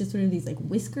 so it's just sort of these like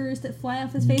whiskers that fly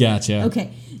off his face. Gotcha.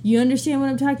 Okay, you understand what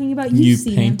I'm talking about?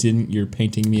 You're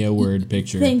painting me a word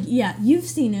picture. You've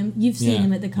seen him. You've seen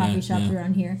him at the coffee shop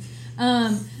around here.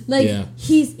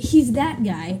 He's that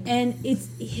guy, and it's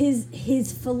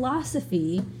his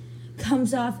philosophy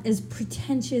comes off as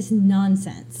pretentious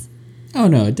nonsense. Oh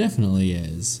no, it definitely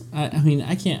is. I mean,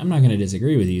 I'm not going to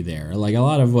disagree with you there. Like, a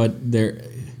lot of what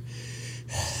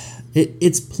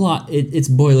it's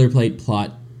boilerplate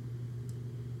plot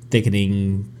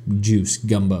thickening juice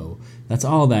gumbo. That's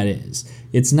all that is.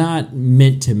 It's not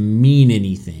meant to mean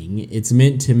anything. It's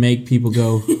meant to make people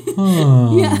go,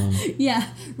 huh. Yeah,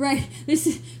 right.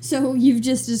 So you've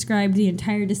just described the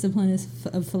entire discipline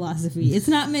of philosophy. It's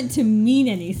not meant to mean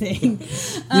anything.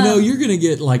 You're going to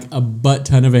get like a butt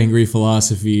ton of angry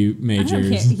philosophy majors. I don't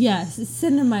care. Yeah,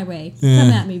 send them my way. Come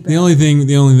at me, bro. The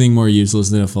only thing more useless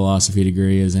than a philosophy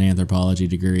degree is an anthropology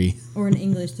degree. Or an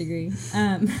English degree.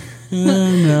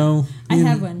 No. I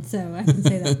have one, so I can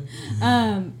say that.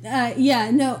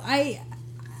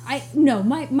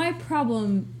 My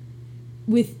problem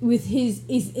with his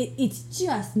is it's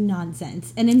just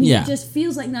nonsense, and I mean it just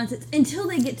feels like nonsense until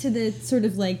they get to the sort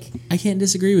of like, I can't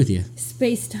disagree with you,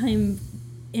 space-time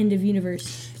end of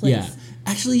universe place. Yeah,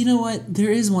 actually, you know what?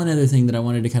 There is one other thing that I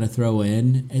wanted to kind of throw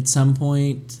in at some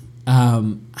point.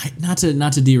 Not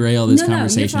to derail this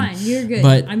conversation. No, you're fine. You're good.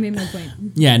 But I made my point.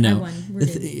 Yeah, no. I won. We're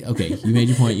good. Okay, you made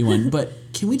your point. You won. But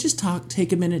can we just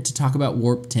take a minute to talk about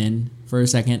Warp 10 for a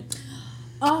second?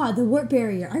 The warp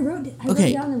barrier. I wrote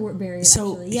down the warp barrier.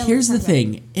 So actually. Yeah, here's the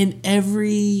thing.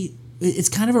 It's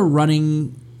kind of a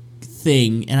running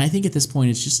thing, and I think at this point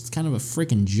it's just kind of a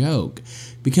freaking joke,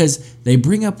 because they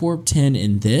bring up Warp 10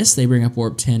 in this. They bring up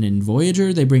Warp 10 in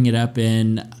Voyager. They bring it up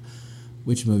in.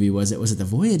 Which movie was it? Was it The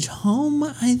Voyage Home,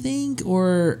 I think?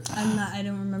 Or I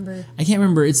don't remember. I can't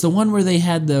remember. It's the one where they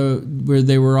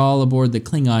were all aboard the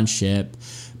Klingon ship,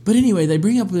 But anyway, they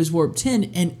bring up this warp 10,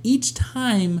 and each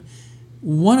time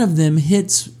one of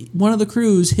the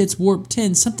crews hits warp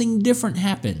 10, something different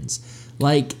happens.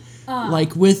 Like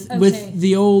with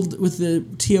the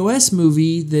TOS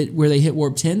movie where they hit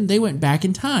warp 10, they went back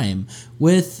in time.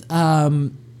 With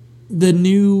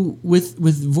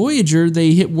with Voyager,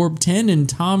 they hit warp 10 and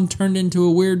Tom turned into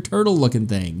a weird turtle lizard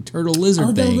thing.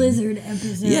 The lizard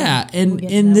episode. Yeah, and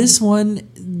in this one,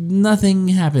 nothing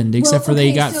happened except for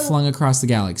they got flung across the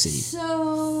galaxy.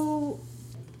 So,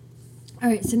 all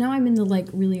right, so now I'm in the like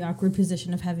really awkward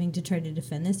position of having to try to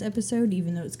defend this episode,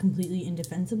 even though it's completely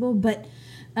indefensible. But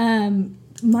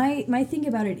my thing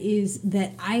about it is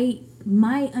that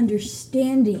my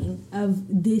understanding of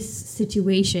this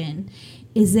situation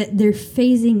is that they're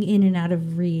phasing in and out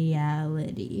of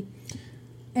reality,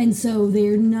 and so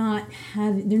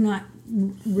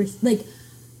like,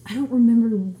 I don't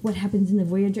remember what happens in the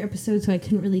Voyager episode, so I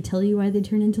couldn't really tell you why they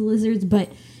turn into lizards, but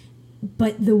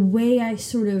the way I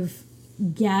sort of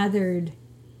gathered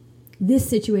this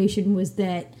situation was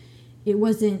that it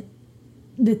wasn't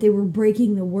that they were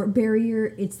breaking the warp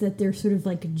barrier, it's that they're sort of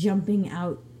like jumping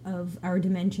out of our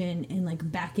dimension and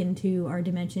like back into our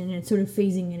dimension, and it's sort of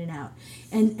phasing in and out.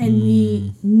 And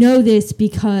we know this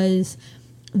because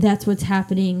that's what's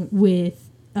happening with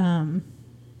the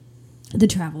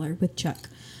Traveler, with Chuck.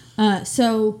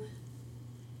 So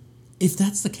if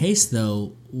that's the case,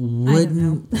 though,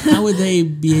 how would they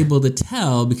be able to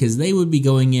tell? Because they would be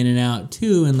going in and out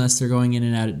too, unless they're going in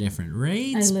and out at different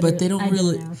rates. But they don't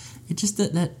really. It just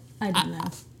that I don't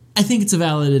know. I think it's a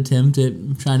valid attempt at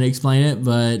trying to explain it,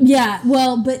 but but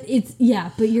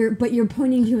you're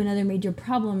pointing to another major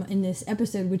problem in this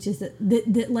episode, which is that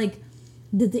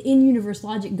the in-universe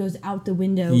logic goes out the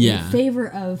window in favor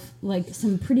of like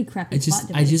some pretty crappy plot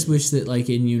devices. I just wish that like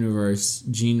in universe,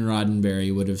 Gene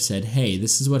Roddenberry would have said, "Hey,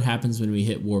 this is what happens when we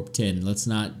hit warp 10. Let's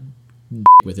not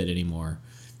with it anymore."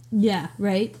 Yeah,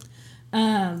 right.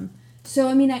 So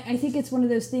I mean, I think it's one of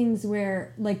those things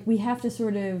where like we have to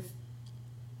sort of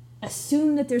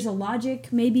assume that there's a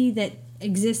logic maybe that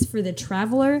exists for the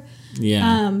Traveler.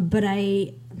 Yeah. But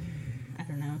I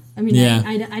don't know. I mean,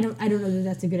 I don't know that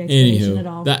that's a good explanation at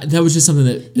all. That was just something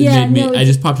that made me. I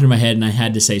just popped into my head and I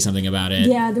had to say something about it.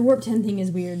 Yeah, the warp 10 thing is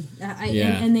weird.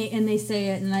 And they say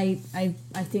it, and I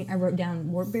think I wrote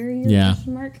down warp barrier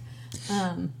question mark.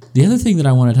 The other thing that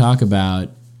I want to talk about,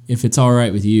 if it's all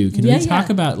right with you, can we talk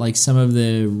about like some of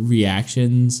the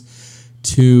reactions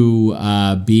to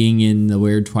being in the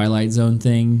weird Twilight Zone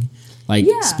thing? Like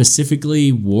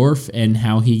specifically Worf and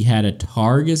how he had a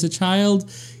Targ as a child,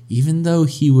 even though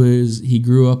he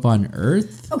grew up on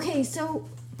Earth. Okay, so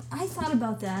I thought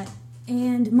about that,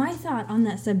 and my thought on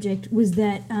that subject was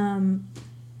that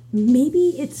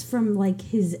maybe it's from like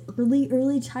his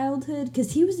early childhood,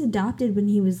 because he was adopted when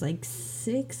he was like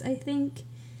 6, I think.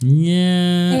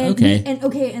 Yeah.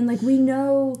 And like we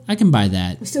know, I can buy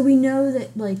that. So we know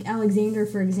that like Alexander,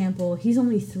 for example, he's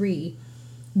only 3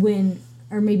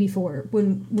 or maybe 4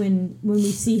 when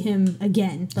we see him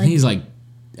again. Like,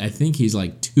 I think he's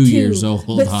like 2 years old.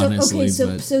 But honestly, so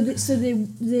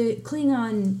the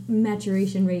Klingon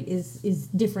maturation rate is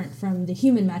different from the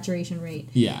human maturation rate.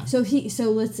 Yeah. So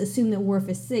let's assume that Worf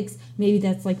is 6. Maybe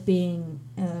that's like being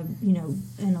an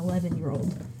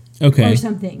 11-year-old. Okay. Or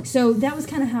something. So that was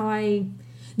kind of how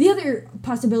the other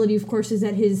possibility, of course, is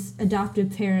that his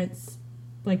adoptive parents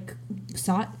like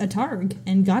sought a Targ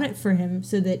and got it for him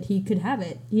so that he could have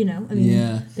it, I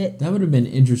mean, that would have been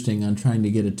interesting on trying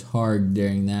to get a Targ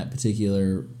during that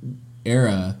particular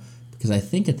era, because I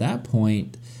think at that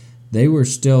point they were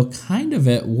still kind of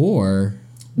at war.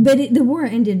 But the war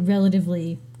ended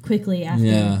relatively quickly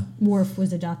after Worf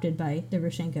was adopted by the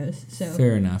Roshenkos. So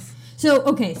fair enough. So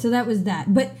so that was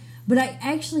that. But I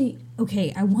actually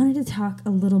I wanted to talk a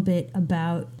little bit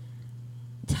about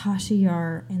Tasha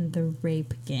Yar and the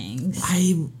rape gangs.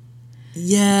 I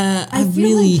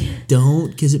really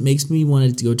don't, because it makes me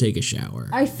want to go take a shower.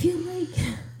 I feel like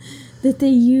that they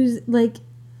use like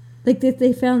that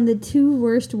they found the 2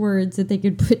 worst words that they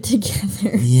could put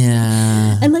together.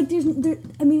 Yeah. And like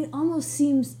it almost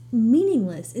seems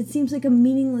meaningless. It seems like a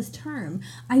meaningless term.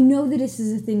 I know that this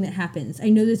is a thing that happens. I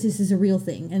know that this is a real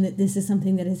thing and that this is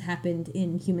something that has happened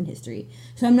in human history.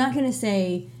 So I'm not going to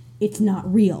say it's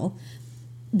not real,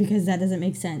 because that doesn't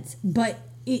make sense. But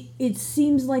it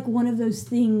seems like one of those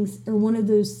things, or one of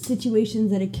those situations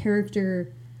that a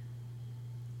character,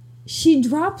 she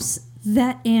drops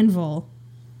that anvil.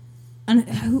 And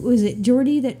who was it?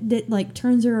 Geordi that like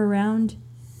turns her around,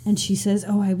 and she says,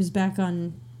 "Oh, I was back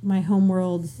on my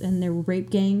homeworld, and there were rape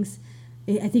gangs."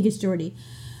 I think it's Geordi,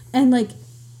 and like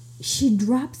she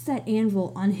drops that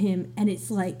anvil on him, and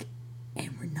it's like,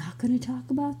 and we're not going to talk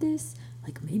about this?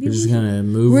 Like, maybe we're just gonna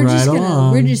move right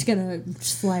along. We're just gonna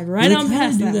slide right on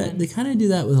past that one. They kind of do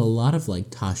that with a lot of like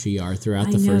Tasha Yar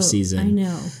throughout the first season. I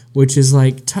know. Which is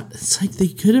like, it's like they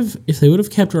could have, if they would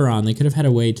have kept her on, they could have had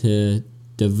a way to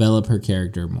develop her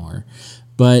character more.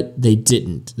 But they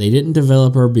didn't. They didn't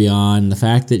develop her beyond the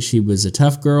fact that she was a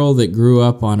tough girl that grew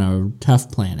up on a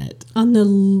tough planet. On the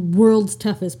world's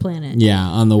toughest planet. Yeah,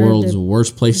 on the world's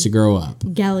worst place to grow up.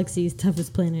 Galaxy's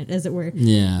toughest planet, as it were.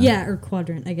 Yeah. Yeah, or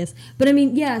quadrant, I guess. But I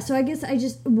mean, yeah, so I guess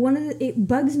it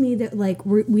bugs me that, like,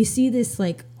 we see this,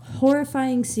 like,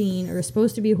 horrifying scene, or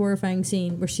supposed to be a horrifying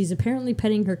scene, where she's apparently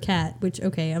petting her cat, which,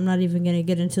 okay, I'm not even going to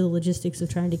get into the logistics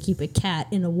of trying to keep a cat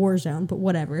in a war zone, but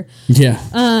whatever.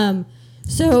 Yeah.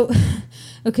 So,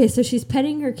 okay, so she's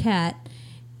petting her cat,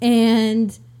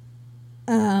 and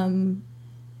then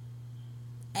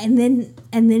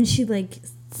she, like,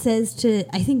 says to,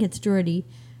 I think it's Geordi,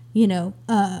 you know,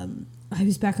 I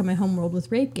was back on my homeworld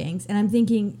with rape gangs, and I'm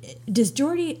thinking, does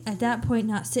Geordi at that point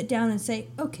not sit down and say,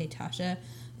 okay, Tasha,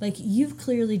 like, you've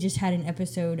clearly just had an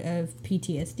episode of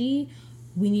PTSD.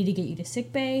 We need to get you to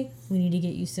sickbay. We need to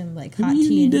get you some, like, hot tea. You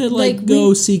need to, like,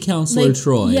 go see Counselor like,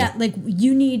 Troy. Yeah, like,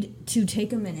 you need to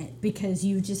take a minute because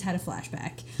you just had a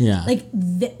flashback. Yeah. Like,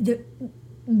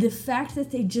 the fact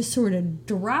that they just sort of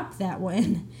dropped that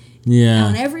one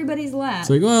on everybody's lap. It's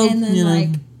like, well, and then, you know, like,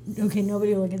 okay,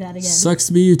 nobody will look at that again. Sucks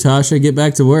to be you, Tasha. Get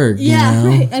back to work. Yeah, you know?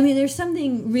 right. I mean, there's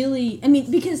something really... I mean,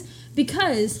 because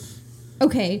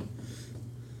okay,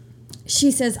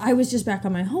 she says, I was just back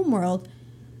on my homeworld.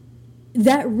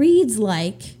 That reads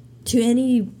like, to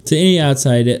any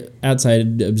outside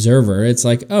observer, it's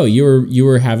like, oh, you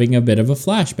were having a bit of a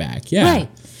flashback. Yeah. Right.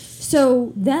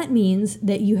 So that means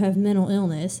that you have mental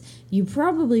illness. You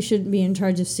probably shouldn't be in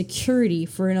charge of security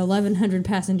for an 1,100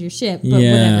 passenger ship, but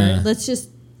whatever. Let's just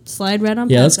slide right on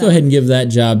past let's go ahead and give that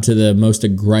job to the most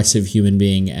aggressive human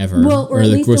being ever, or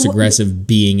the most aggressive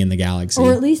being in the galaxy,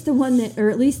 or at least the one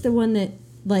that,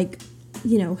 like,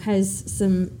 you know, has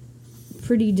some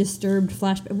pretty disturbed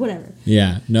flashback, whatever.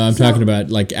 Yeah, no, I'm talking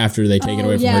about, like, after they take it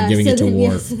away from her, giving it to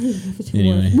Worf.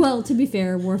 Anyway. Well, to be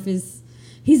fair, Worf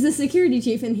he's the security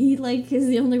chief, and he, like, is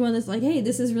the only one that's like, hey,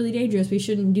 this is really dangerous. We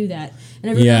shouldn't do that. And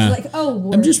everyone's like, oh,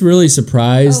 Worf. I'm just really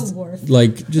surprised. Oh, Worf.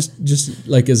 Like, just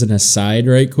like as an aside,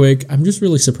 right quick, I'm just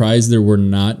really surprised there were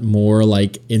not more,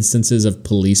 like, instances of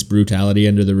police brutality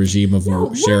under the regime of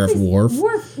Sheriff Worf.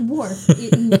 Worf.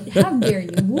 How dare you?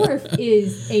 Worf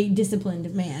is a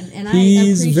discidisciplined man, and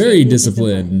he's very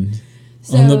disciplined.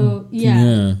 So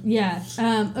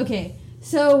okay.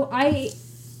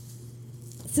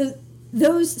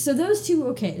 Those two,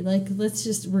 okay, like,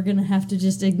 we're gonna have to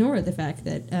just ignore the fact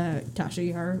that Tasha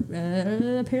Yar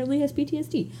apparently has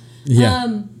PTSD.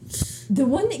 Yeah. The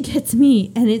one that gets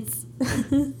me, and it's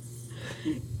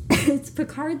it's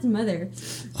Picard's mother.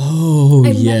 Oh,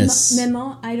 yes.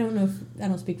 Maman, I don't know I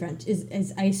don't speak French.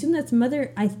 Is I assume that's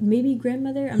mother, maybe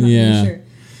grandmother, I'm not really sure.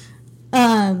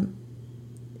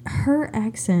 Her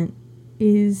accent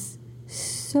is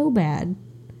so bad.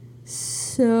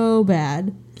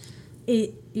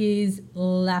 It is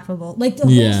laughable. Like, the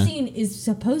whole scene is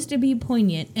supposed to be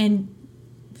poignant, and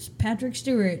Patrick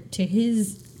Stewart, to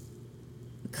his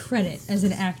credit as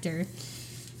an actor,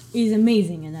 is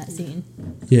amazing in that scene.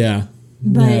 Yeah.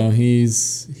 But no, he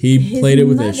played it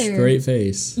with a straight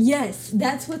face. Yes,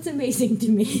 that's what's amazing to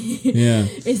me. Yeah.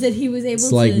 Is that he was able to...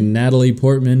 It's like Natalie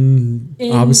Portman,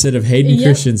 opposite of Hayden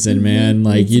Christensen, man.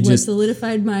 Like, it's what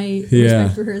solidified my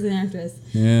respect for her as an actress.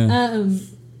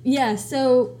 Yeah.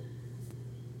 So...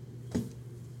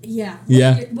 Yeah.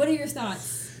 What are your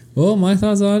thoughts? Well, my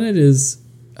thoughts on it is,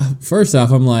 first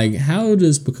off, I'm like, how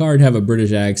does Picard have a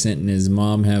British accent and his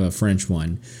mom have a French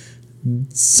one?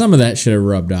 Some of that should have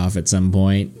rubbed off at some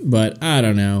point, but I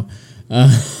don't know. I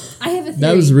have a theory.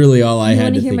 That was really all I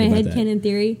had to think about. You want to hear my headcanon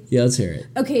theory? Yeah, let's hear it.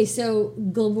 Okay, so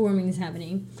global warming is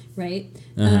happening, right?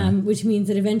 Which means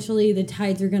that eventually the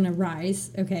tides are going to rise,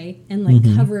 okay, and, like,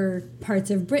 cover parts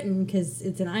of Britain because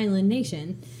it's an island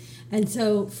nation. And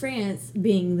so France,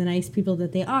 being the nice people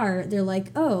that they are, they're like,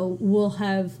 oh,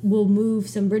 we'll move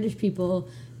some British people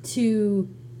to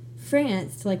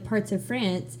France, to, like, parts of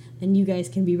France, and you guys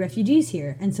can be refugees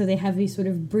here. And so they have these sort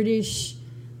of British,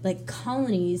 like,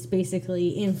 colonies, basically,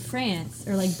 in France,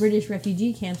 or, like, British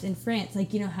refugee camps in France.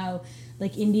 Like, you know how,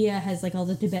 like, India has, like, all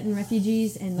the Tibetan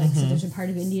refugees, and, like, so there's a part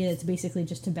of India that's basically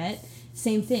just Tibet.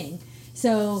 Same thing.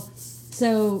 So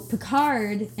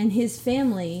Picard and his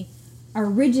family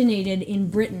originated in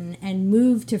Britain and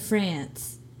moved to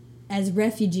France as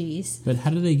refugees. But how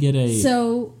did they get a...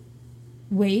 So,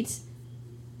 wait.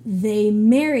 They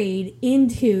married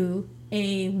into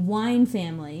a wine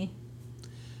family.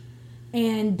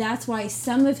 And that's why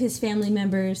some of his family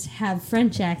members have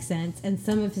French accents, and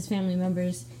some of his family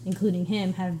members, including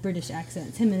him, have British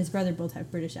accents. Him and his brother both have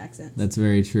British accents. That's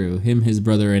very true. Him, his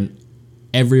brother, and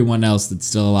everyone else that's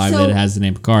still alive So- that has the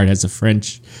name Picard has a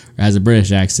French or has a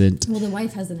British accent. Well, the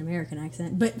wife has an American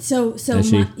accent, but so Does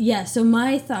she? So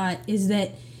my thought is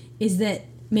that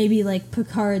maybe like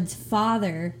Picard's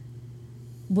father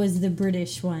was the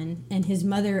British one, and his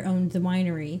mother owned the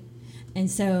winery, and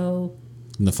so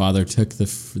And the father took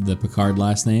the Picard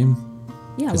last name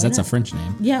yeah, because why that's not? a French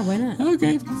name. Yeah, why not?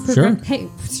 Okay, Picard- sure. Hey,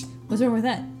 what's wrong with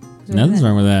that? Nothing's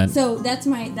wrong with that. So that's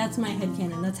my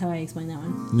headcanon. That's how I explain that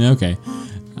one. Okay,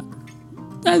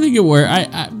 I think it worked.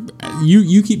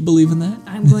 You keep believing that.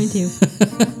 I'm going to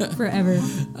forever.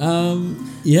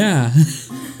 Yeah.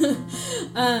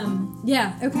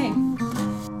 Yeah. Okay.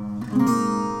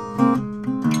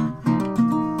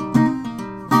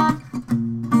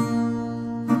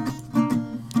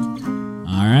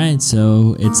 All right,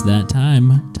 so it's that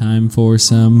time. Time for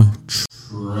some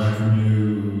Trek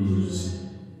news.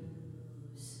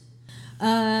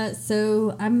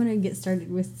 So I'm gonna get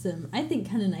started with some, I think,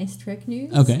 kind of nice Trek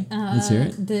news. Okay, let's hear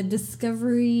it. The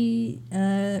Discovery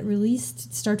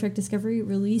Star Trek Discovery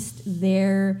released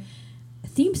their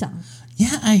theme song. Yeah,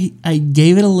 I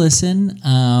gave it a listen.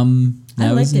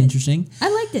 That was liked it. interesting. I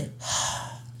liked it.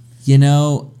 You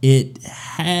know, it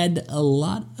had a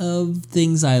lot of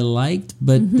things I liked,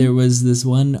 but there was this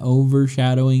one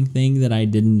overshadowing thing that I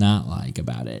did not like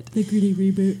about it. The gritty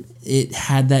reboot. It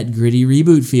had that gritty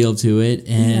reboot feel to it,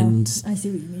 and I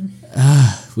see what you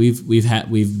mean.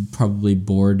 we've probably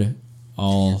bored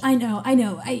all I know.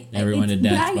 everyone to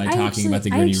death by talking about the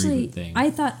gritty reboot thing.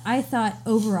 I thought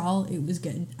overall it was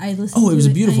good. I listened. Oh, it was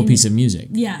to a beautiful I- piece of music.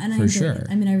 Yeah, and I for enjoyed sure. it.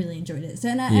 I mean, I really enjoyed it. So,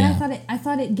 and I Yeah.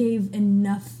 thought it gave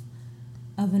enough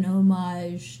of an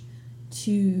homage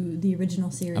to the original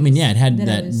series. I mean, yeah, it had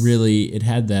I it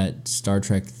had that Star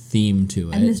Trek theme to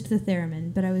it. I missed the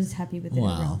theremin, but I was happy with it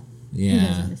overall. Wow. Who Yeah.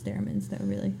 doesn't miss theremins, though,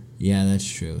 really? Yeah, that's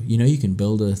true. You know, you can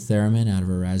build a theremin out of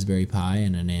a Raspberry Pi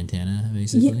and an antenna,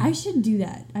 basically. Yeah, I should do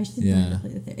that. I should learn Yeah. to play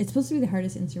the theremin. It's supposed to be the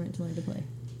hardest instrument to learn to play.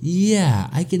 Yeah,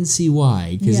 I can see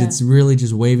why, because Yeah. it's really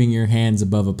just waving your hands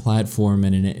above a platform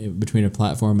and between a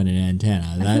platform and an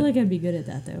antenna. I feel like I'd be good at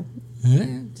that, though.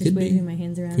 Just could waving be. my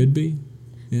hands around. Could be.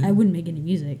 Yeah. I wouldn't make any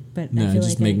music, but No, I feel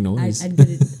just like make noise. I'd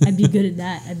be good at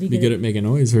that. I'd be Be good good at making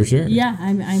noise for sure. Yeah,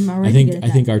 I'm already I think good at I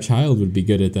that. think our child would be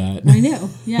good at that. I know.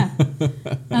 Yeah.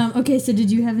 Okay, so did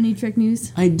you have any Trek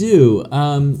news? I do.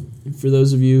 For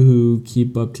those of you who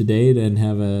keep up to date and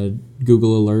have a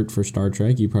Google alert for Star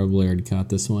Trek, you probably already caught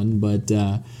this one. But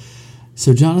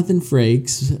so Jonathan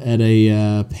Frakes at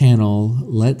a panel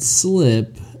let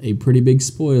slip a pretty big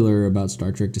spoiler about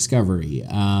Star Trek Discovery.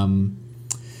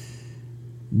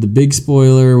 The big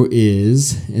spoiler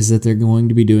is that they're going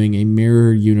to be doing a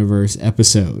mirror universe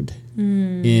episode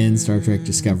in Star Trek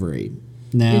Discovery.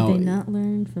 Now, Did they not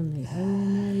learn from the other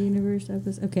Mirror Universe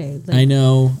episode? Okay. I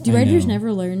know. Do I writers know.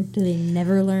 never learn? Do they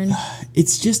never learn?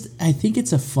 It's just, I think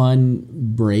it's a fun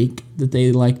break that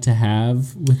they like to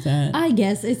have with that. I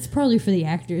guess it's probably for the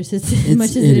actors as much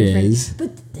as it it is. is. For,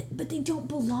 but they don't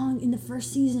belong in the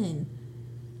first season.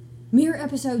 Mirror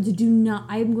episodes do not.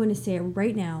 I'm going to say it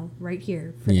right now, right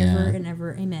here, forever Yeah. and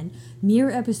ever, amen.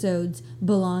 Mirror episodes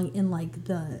belong in like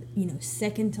the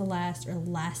second to last or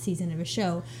last season of a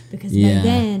show because Yeah. by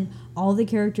then all the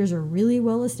characters are really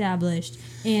well established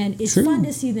and it's True. fun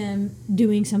to see them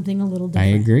doing something a little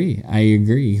I different.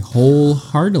 agree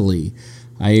wholeheartedly.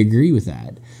 I agree with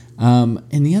that.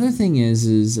 And the other thing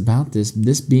is about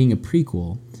this being a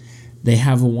prequel, they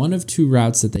have one of two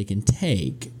routes that they can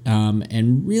take,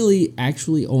 and really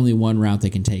actually only one route they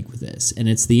can take with this, and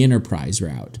it's the Enterprise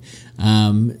route.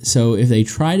 So if they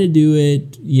try to do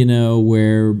it,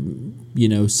 where,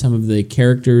 some of the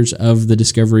characters of the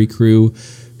Discovery crew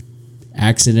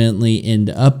accidentally end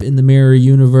up in the mirror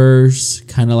universe,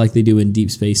 kind of like they do in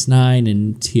Deep Space Nine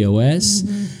and TOS,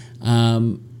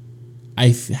 I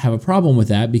have a problem with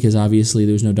that because obviously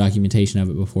there's no documentation of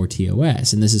it before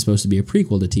TOS, and this is supposed to be a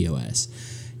prequel to TOS.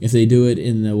 If they do it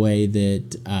in the way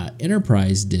that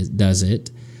Enterprise does it,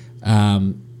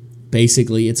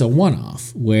 basically it's a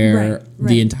one-off where Right.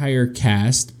 the entire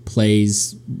cast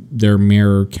plays their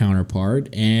mirror counterpart,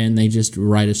 and they just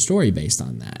write a story based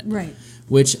on that. Right.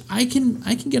 Which I can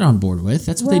get on board with.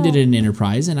 That's what they did in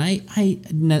Enterprise, and I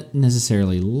not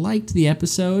necessarily liked the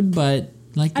episode, but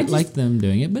liked them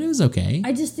doing it, but it was okay.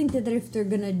 I just think that if they're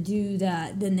gonna do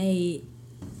that, then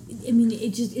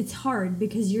it's hard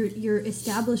because you're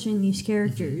establishing these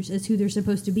characters as who they're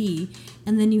supposed to be,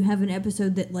 and then you have an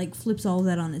episode that like flips all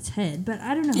that on its head. But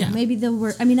I don't know. Yeah. Maybe they'll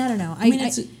work. I mean, I don't know.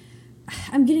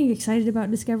 I'm getting excited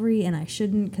about Discovery, and I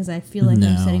shouldn't because I feel like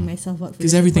I'm setting myself up for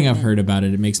because everything I've heard about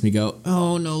it makes me go,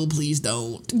 oh no, please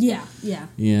don't. Yeah.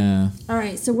 All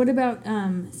right, so what about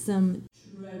some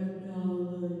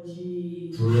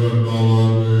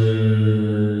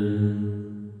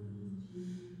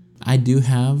I do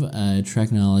have a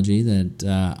technology that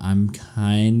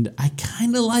I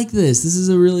kind of like this. This is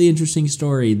a really interesting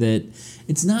story that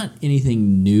it's not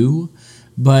anything new,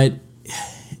 but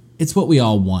it's what we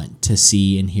all want to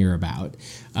see and hear about.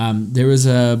 There was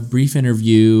a brief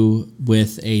interview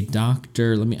with a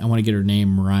doctor. I want to get her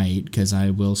name right because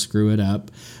I will screw it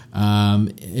up.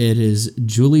 It is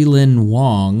Julie Lin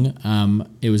Wong.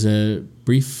 It was a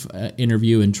brief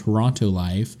interview in Toronto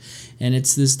Life, and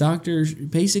it's this doctor.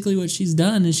 Basically, what she's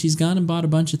done is she's gone and bought a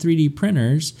bunch of 3D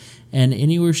printers, and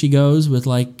anywhere she goes with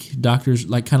doctors,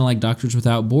 kind of like Doctors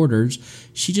Without Borders,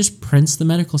 she just prints the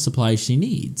medical supplies she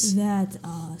needs. That's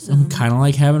awesome. Kind of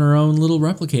like having her own little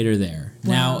replicator there.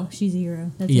 Wow, now, she's a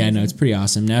hero. That's yeah, amazing. no, it's pretty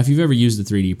awesome. Now, if you've ever used a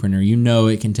 3D printer, you know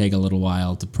it can take a little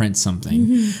while to print something.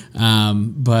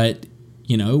 Mm-hmm. But,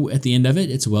 at the end of it,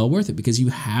 it's well worth it because you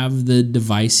have the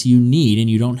device you need and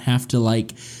you don't have to,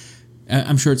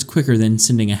 I'm sure it's quicker than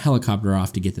sending a helicopter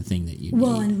off to get the thing that you need.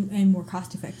 Well, and more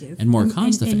cost effective. And more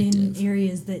cost effective. And in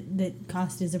areas that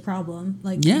cost is a problem.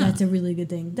 That's a really good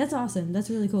thing. That's awesome. That's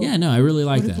really cool. Yeah, no, I really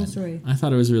like that. What a cool story. I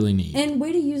thought it was really neat. And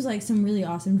way to use some really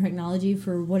awesome technology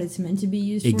for what it's meant to be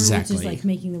used Exactly. for, which is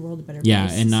making the world a better place. Yeah,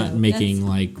 and not making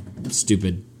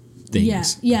stupid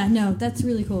things. Yeah, no, that's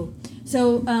really cool.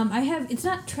 So it's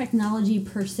not technology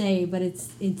per se, but it's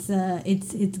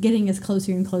getting us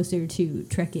closer and closer to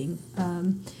trekking.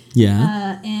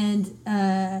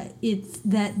 It's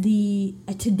that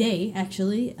today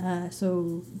actually,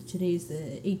 so today's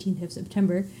the 18th of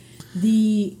September,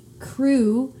 the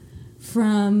crew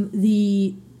from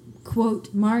the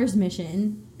quote Mars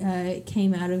mission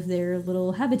came out of their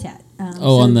little habitat.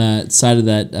 On that side of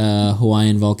that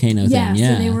Hawaiian volcano thing.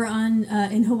 Yeah, so they were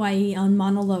in Hawaii on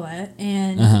Mauna Loa,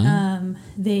 and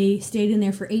they stayed in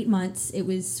there for 8 months. It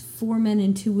was 4 men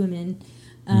and 2 women,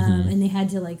 and they had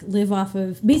to live off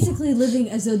of basically living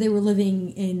as though they were living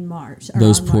in Mars.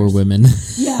 Those poor Mars. women.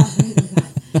 Yeah.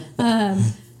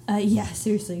 Yeah,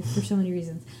 seriously, for so many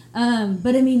reasons.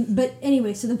 But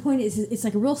anyway, so the point is, it's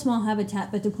a real small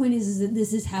habitat, but the point is that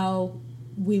this is how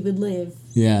we would live.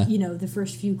 Yeah. The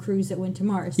first few crews that went to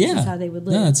Mars. This is how they would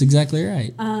live. No, that's exactly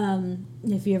right.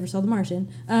 If you ever saw The Martian.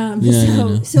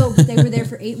 No. So they were there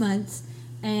for 8 months,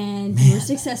 and they were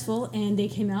successsul, and they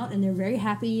came out, and they're very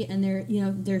happy, and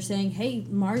they're saying, hey,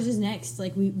 Mars is next. We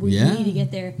need to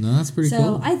get there. No, that's pretty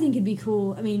cool. So I think it'd be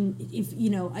cool. I mean, if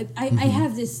I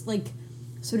have this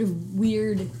sort of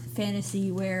weird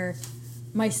fantasy where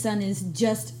my son is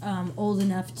just old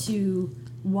enough to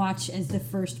watch as the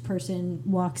first person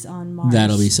walks on Mars.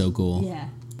 That'll be so cool. Yeah.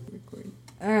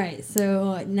 All right,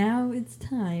 so now it's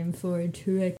time for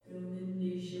recommendations.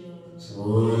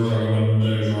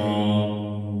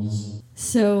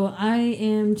 So I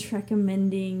am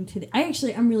recommending today.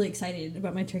 I'm really excited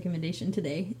about my recommendation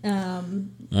today. Oh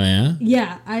yeah.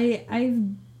 Yeah,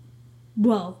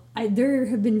 there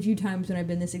have been a few times when I've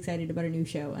been this excited about a new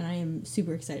show, and I am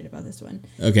super excited about this one.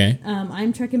 Okay.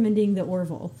 I'm recommending The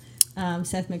Orville,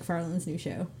 Seth MacFarlane's new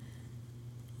show.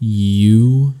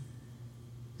 You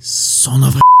son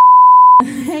of a...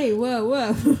 Hey,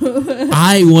 whoa.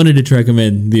 I wanted to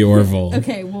recommend The Orville.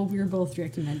 Okay, well, we're both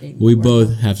recommending. We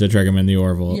both have to recommend The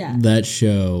Orville. Yeah. That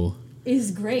show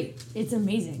is great. It's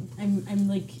amazing.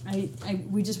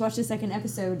 We just watched the second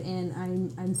episode,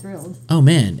 and I'm thrilled. Oh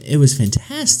man, it was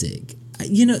fantastic.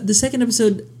 The second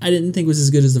episode I didn't think was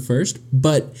as good as the first,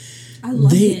 but I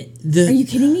loved it. Are you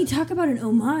kidding me? Talk about an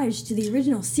homage to the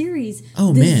original series.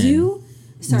 Oh, the man. Zoo.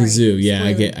 Sorry, the zoo. Yeah,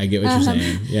 spoiler. I get what you're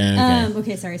saying. Yeah. Okay.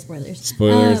 Okay. Sorry. Spoilers.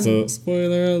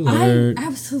 Spoiler alert. I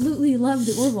absolutely love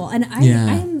The Orville, and I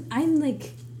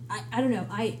don't know.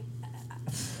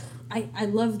 I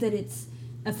love that it's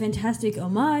a fantastic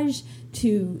homage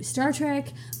to Star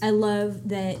Trek. I love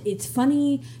that it's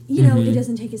funny. It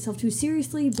doesn't take itself too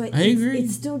seriously, but I agree.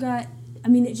 It's still got. I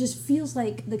mean, it just feels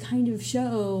like the kind of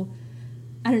show.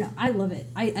 I don't know. I love it.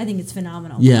 I think it's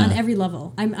phenomenal. Yeah. On every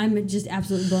level. I'm just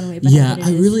absolutely blown away by how good it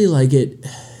is. I really like it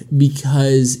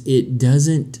because it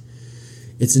doesn't.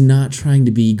 It's not trying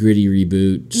to be gritty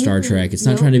reboot Star Trek. It's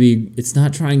not trying to be. It's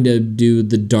not trying to do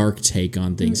the dark take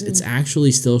on things. It's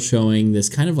actually still showing this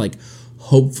kind of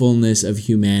hopefulness of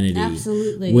humanity.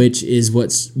 Absolutely. Which is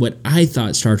what I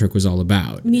thought Star Trek was all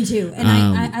about. Me too. And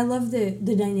I love the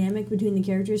dynamic between the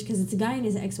characters because it's a guy and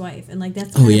his ex-wife, and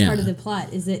that's kind of part of the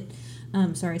plot. Is that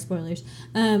sorry, spoilers.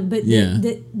 But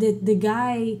the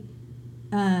guy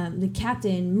the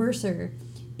captain, Mercer,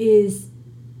 is,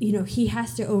 you know, he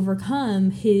has to overcome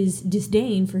his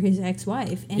disdain for his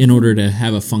ex-wife. And in order to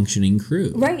have a functioning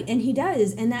crew. Right, and he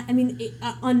does. And that, I mean,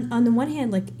 on the one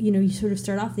hand, like, you know, you sort of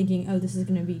start off thinking, oh, this is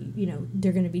going to be, you know,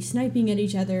 they're going to be sniping at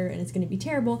each other and it's going to be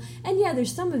terrible. And yeah,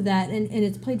 there's some of that and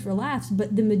it's played for laughs,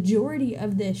 but the majority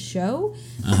of this show,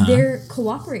 they're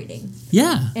cooperating.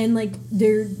 Yeah. And, like,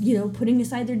 they're, you know, putting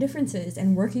aside their differences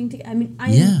and working together. I mean,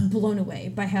 I Yeah. am blown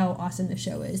away by how awesome the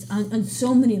show is on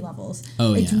so many levels.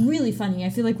 Oh, it's yeah. really funny. I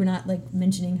feel like we're not, like,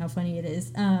 mentioning how funny it is,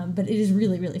 but it is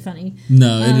really, really funny.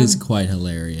 No, it is quite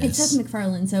hilarious. It's Seth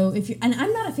MacFarlane, so if you and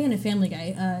I'm not a fan of Family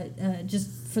Guy, just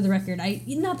for the record.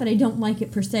 Not that I don't like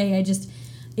it per se.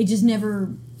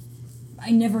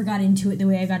 I never got into it the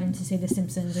way I got into, say, The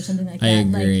Simpsons or something like that. I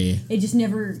agree. Like, it just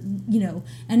never, you know.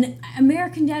 And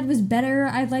American Dad was better.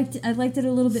 I liked it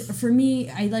a little bit. For me,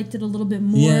 I liked it a little bit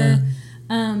more. Yeah.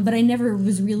 But I never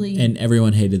was really. And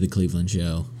everyone hated the Cleveland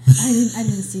Show. I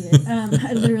didn't see it.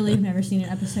 I literally have never seen an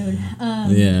episode.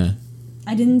 Yeah.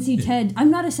 I didn't see Ted.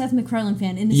 I'm not a Seth MacFarlane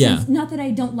fan. In the Yeah. sense, not that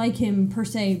I don't like him per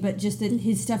se, but just that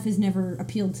his stuff has never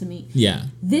appealed to me. Yeah.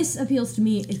 This appeals to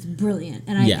me. It's brilliant,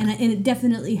 and and it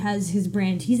definitely has his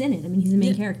brand. He's in it. I mean, he's the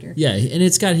main character. Yeah, and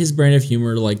it's got his brand of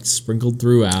humor like sprinkled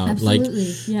throughout. Absolutely,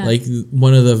 Like, yeah. like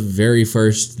one of the very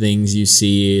first things you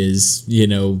see is, you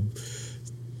know,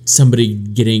 somebody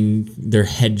getting their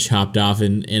head chopped off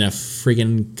in a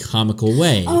freaking comical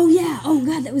way. Oh yeah. Oh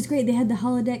god, that was great. They had the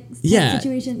holodeck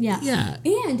situation. Yeah. Yeah.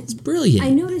 And It's brilliant. I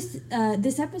noticed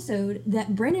this episode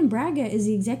that Brennan Braga is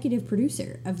the executive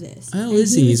producer of this. Oh, And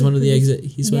is he? He's one of the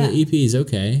producer- one of the EPs.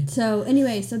 Okay. So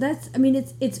anyway, so that's, I mean,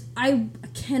 it's I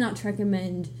cannot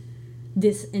recommend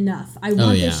this enough. I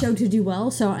want yeah. this show to do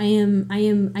well, so I am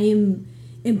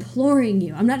imploring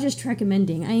you. I'm not just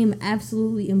recommending. I am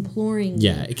absolutely imploring you.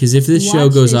 Yeah, because if this show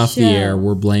Watch goes this off the show. air,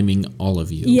 we're blaming all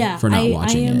of you for not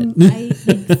watching it.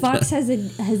 Like, Fox has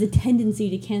a tendency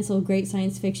to cancel great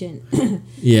science fiction.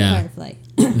 Yeah. Firefly.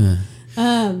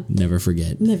 Never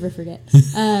forget. Never forget.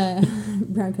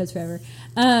 Brown coats forever.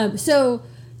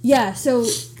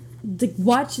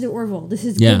 Watch the Orville. This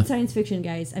is good science fiction,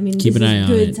 guys. I mean, Keep this an eye is on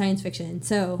good it. science fiction.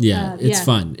 So It's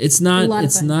fun. It's not. A lot of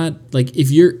It's fun. not like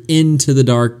if you're into the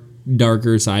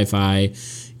darker sci-fi.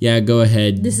 Yeah, go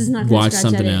ahead. This is not gonna watch scratch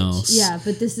something that itch. else. Yeah,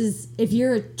 but this is, if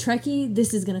you're a Trekkie,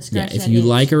 this is gonna scratch. Yeah, if that you itch.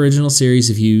 like original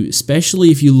series, especially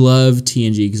if you love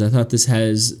TNG, because I thought this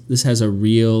has a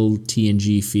real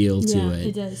TNG feel to yeah, it.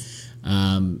 it does.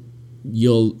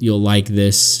 You'll like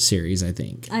this series, I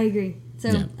think. I agree. So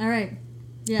Yeah. all right,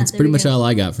 yeah, That's there pretty we much go. all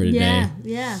I got for today.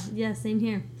 Yeah. Same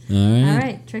here. All right. All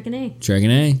right, Trek and A. Trek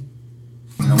and A.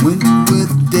 I went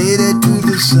with Data to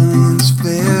the science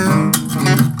fair.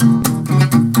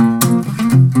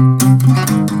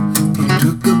 He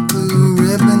took a blue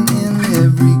ribbon in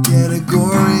every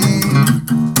category.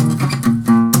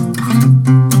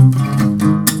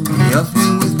 He helped me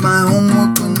with my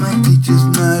homework when my teacher's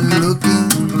not looking.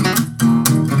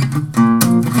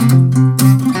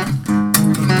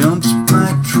 He dumps my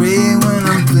tray when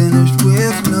I'm finished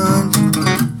with lunch.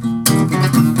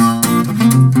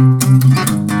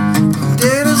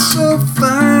 Data's so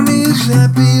fine, he's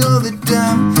happy all the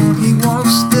time. He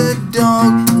walks the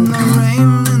dog in the rain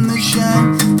and the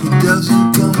shine. He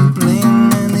doesn't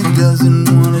complain and he doesn't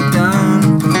want a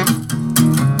dime.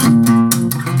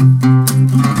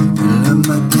 I love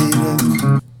my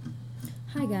Data.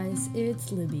 Hi guys,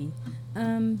 it's Libby.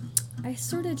 I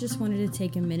sort of just wanted to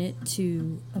take a minute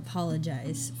to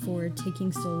apologize for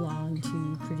taking so long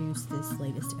to produce this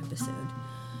latest episode.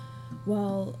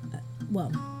 Well,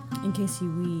 in case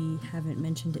we haven't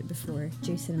mentioned it before,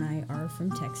 Jason and I are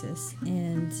from Texas,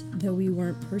 and though we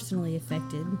weren't personally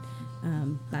affected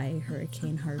by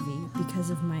Hurricane Harvey, because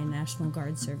of my National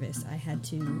Guard service, I had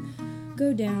to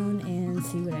go down and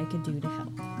see what I could do to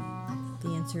help. The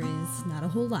answer is not a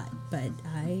whole lot, but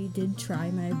I did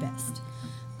try my best.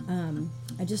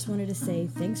 I just wanted to say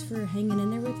thanks for hanging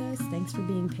in there with us, thanks for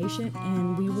being patient,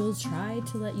 and we will try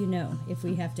to let you know if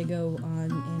we have to go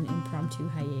on an impromptu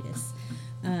hiatus.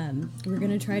 We're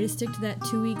going to try to stick to that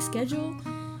 2-week schedule,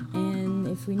 and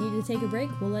if we need to take a break,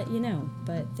 we'll let you know.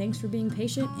 But thanks for being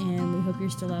patient, and we hope you're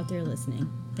still out there listening.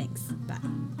 Thanks. Bye.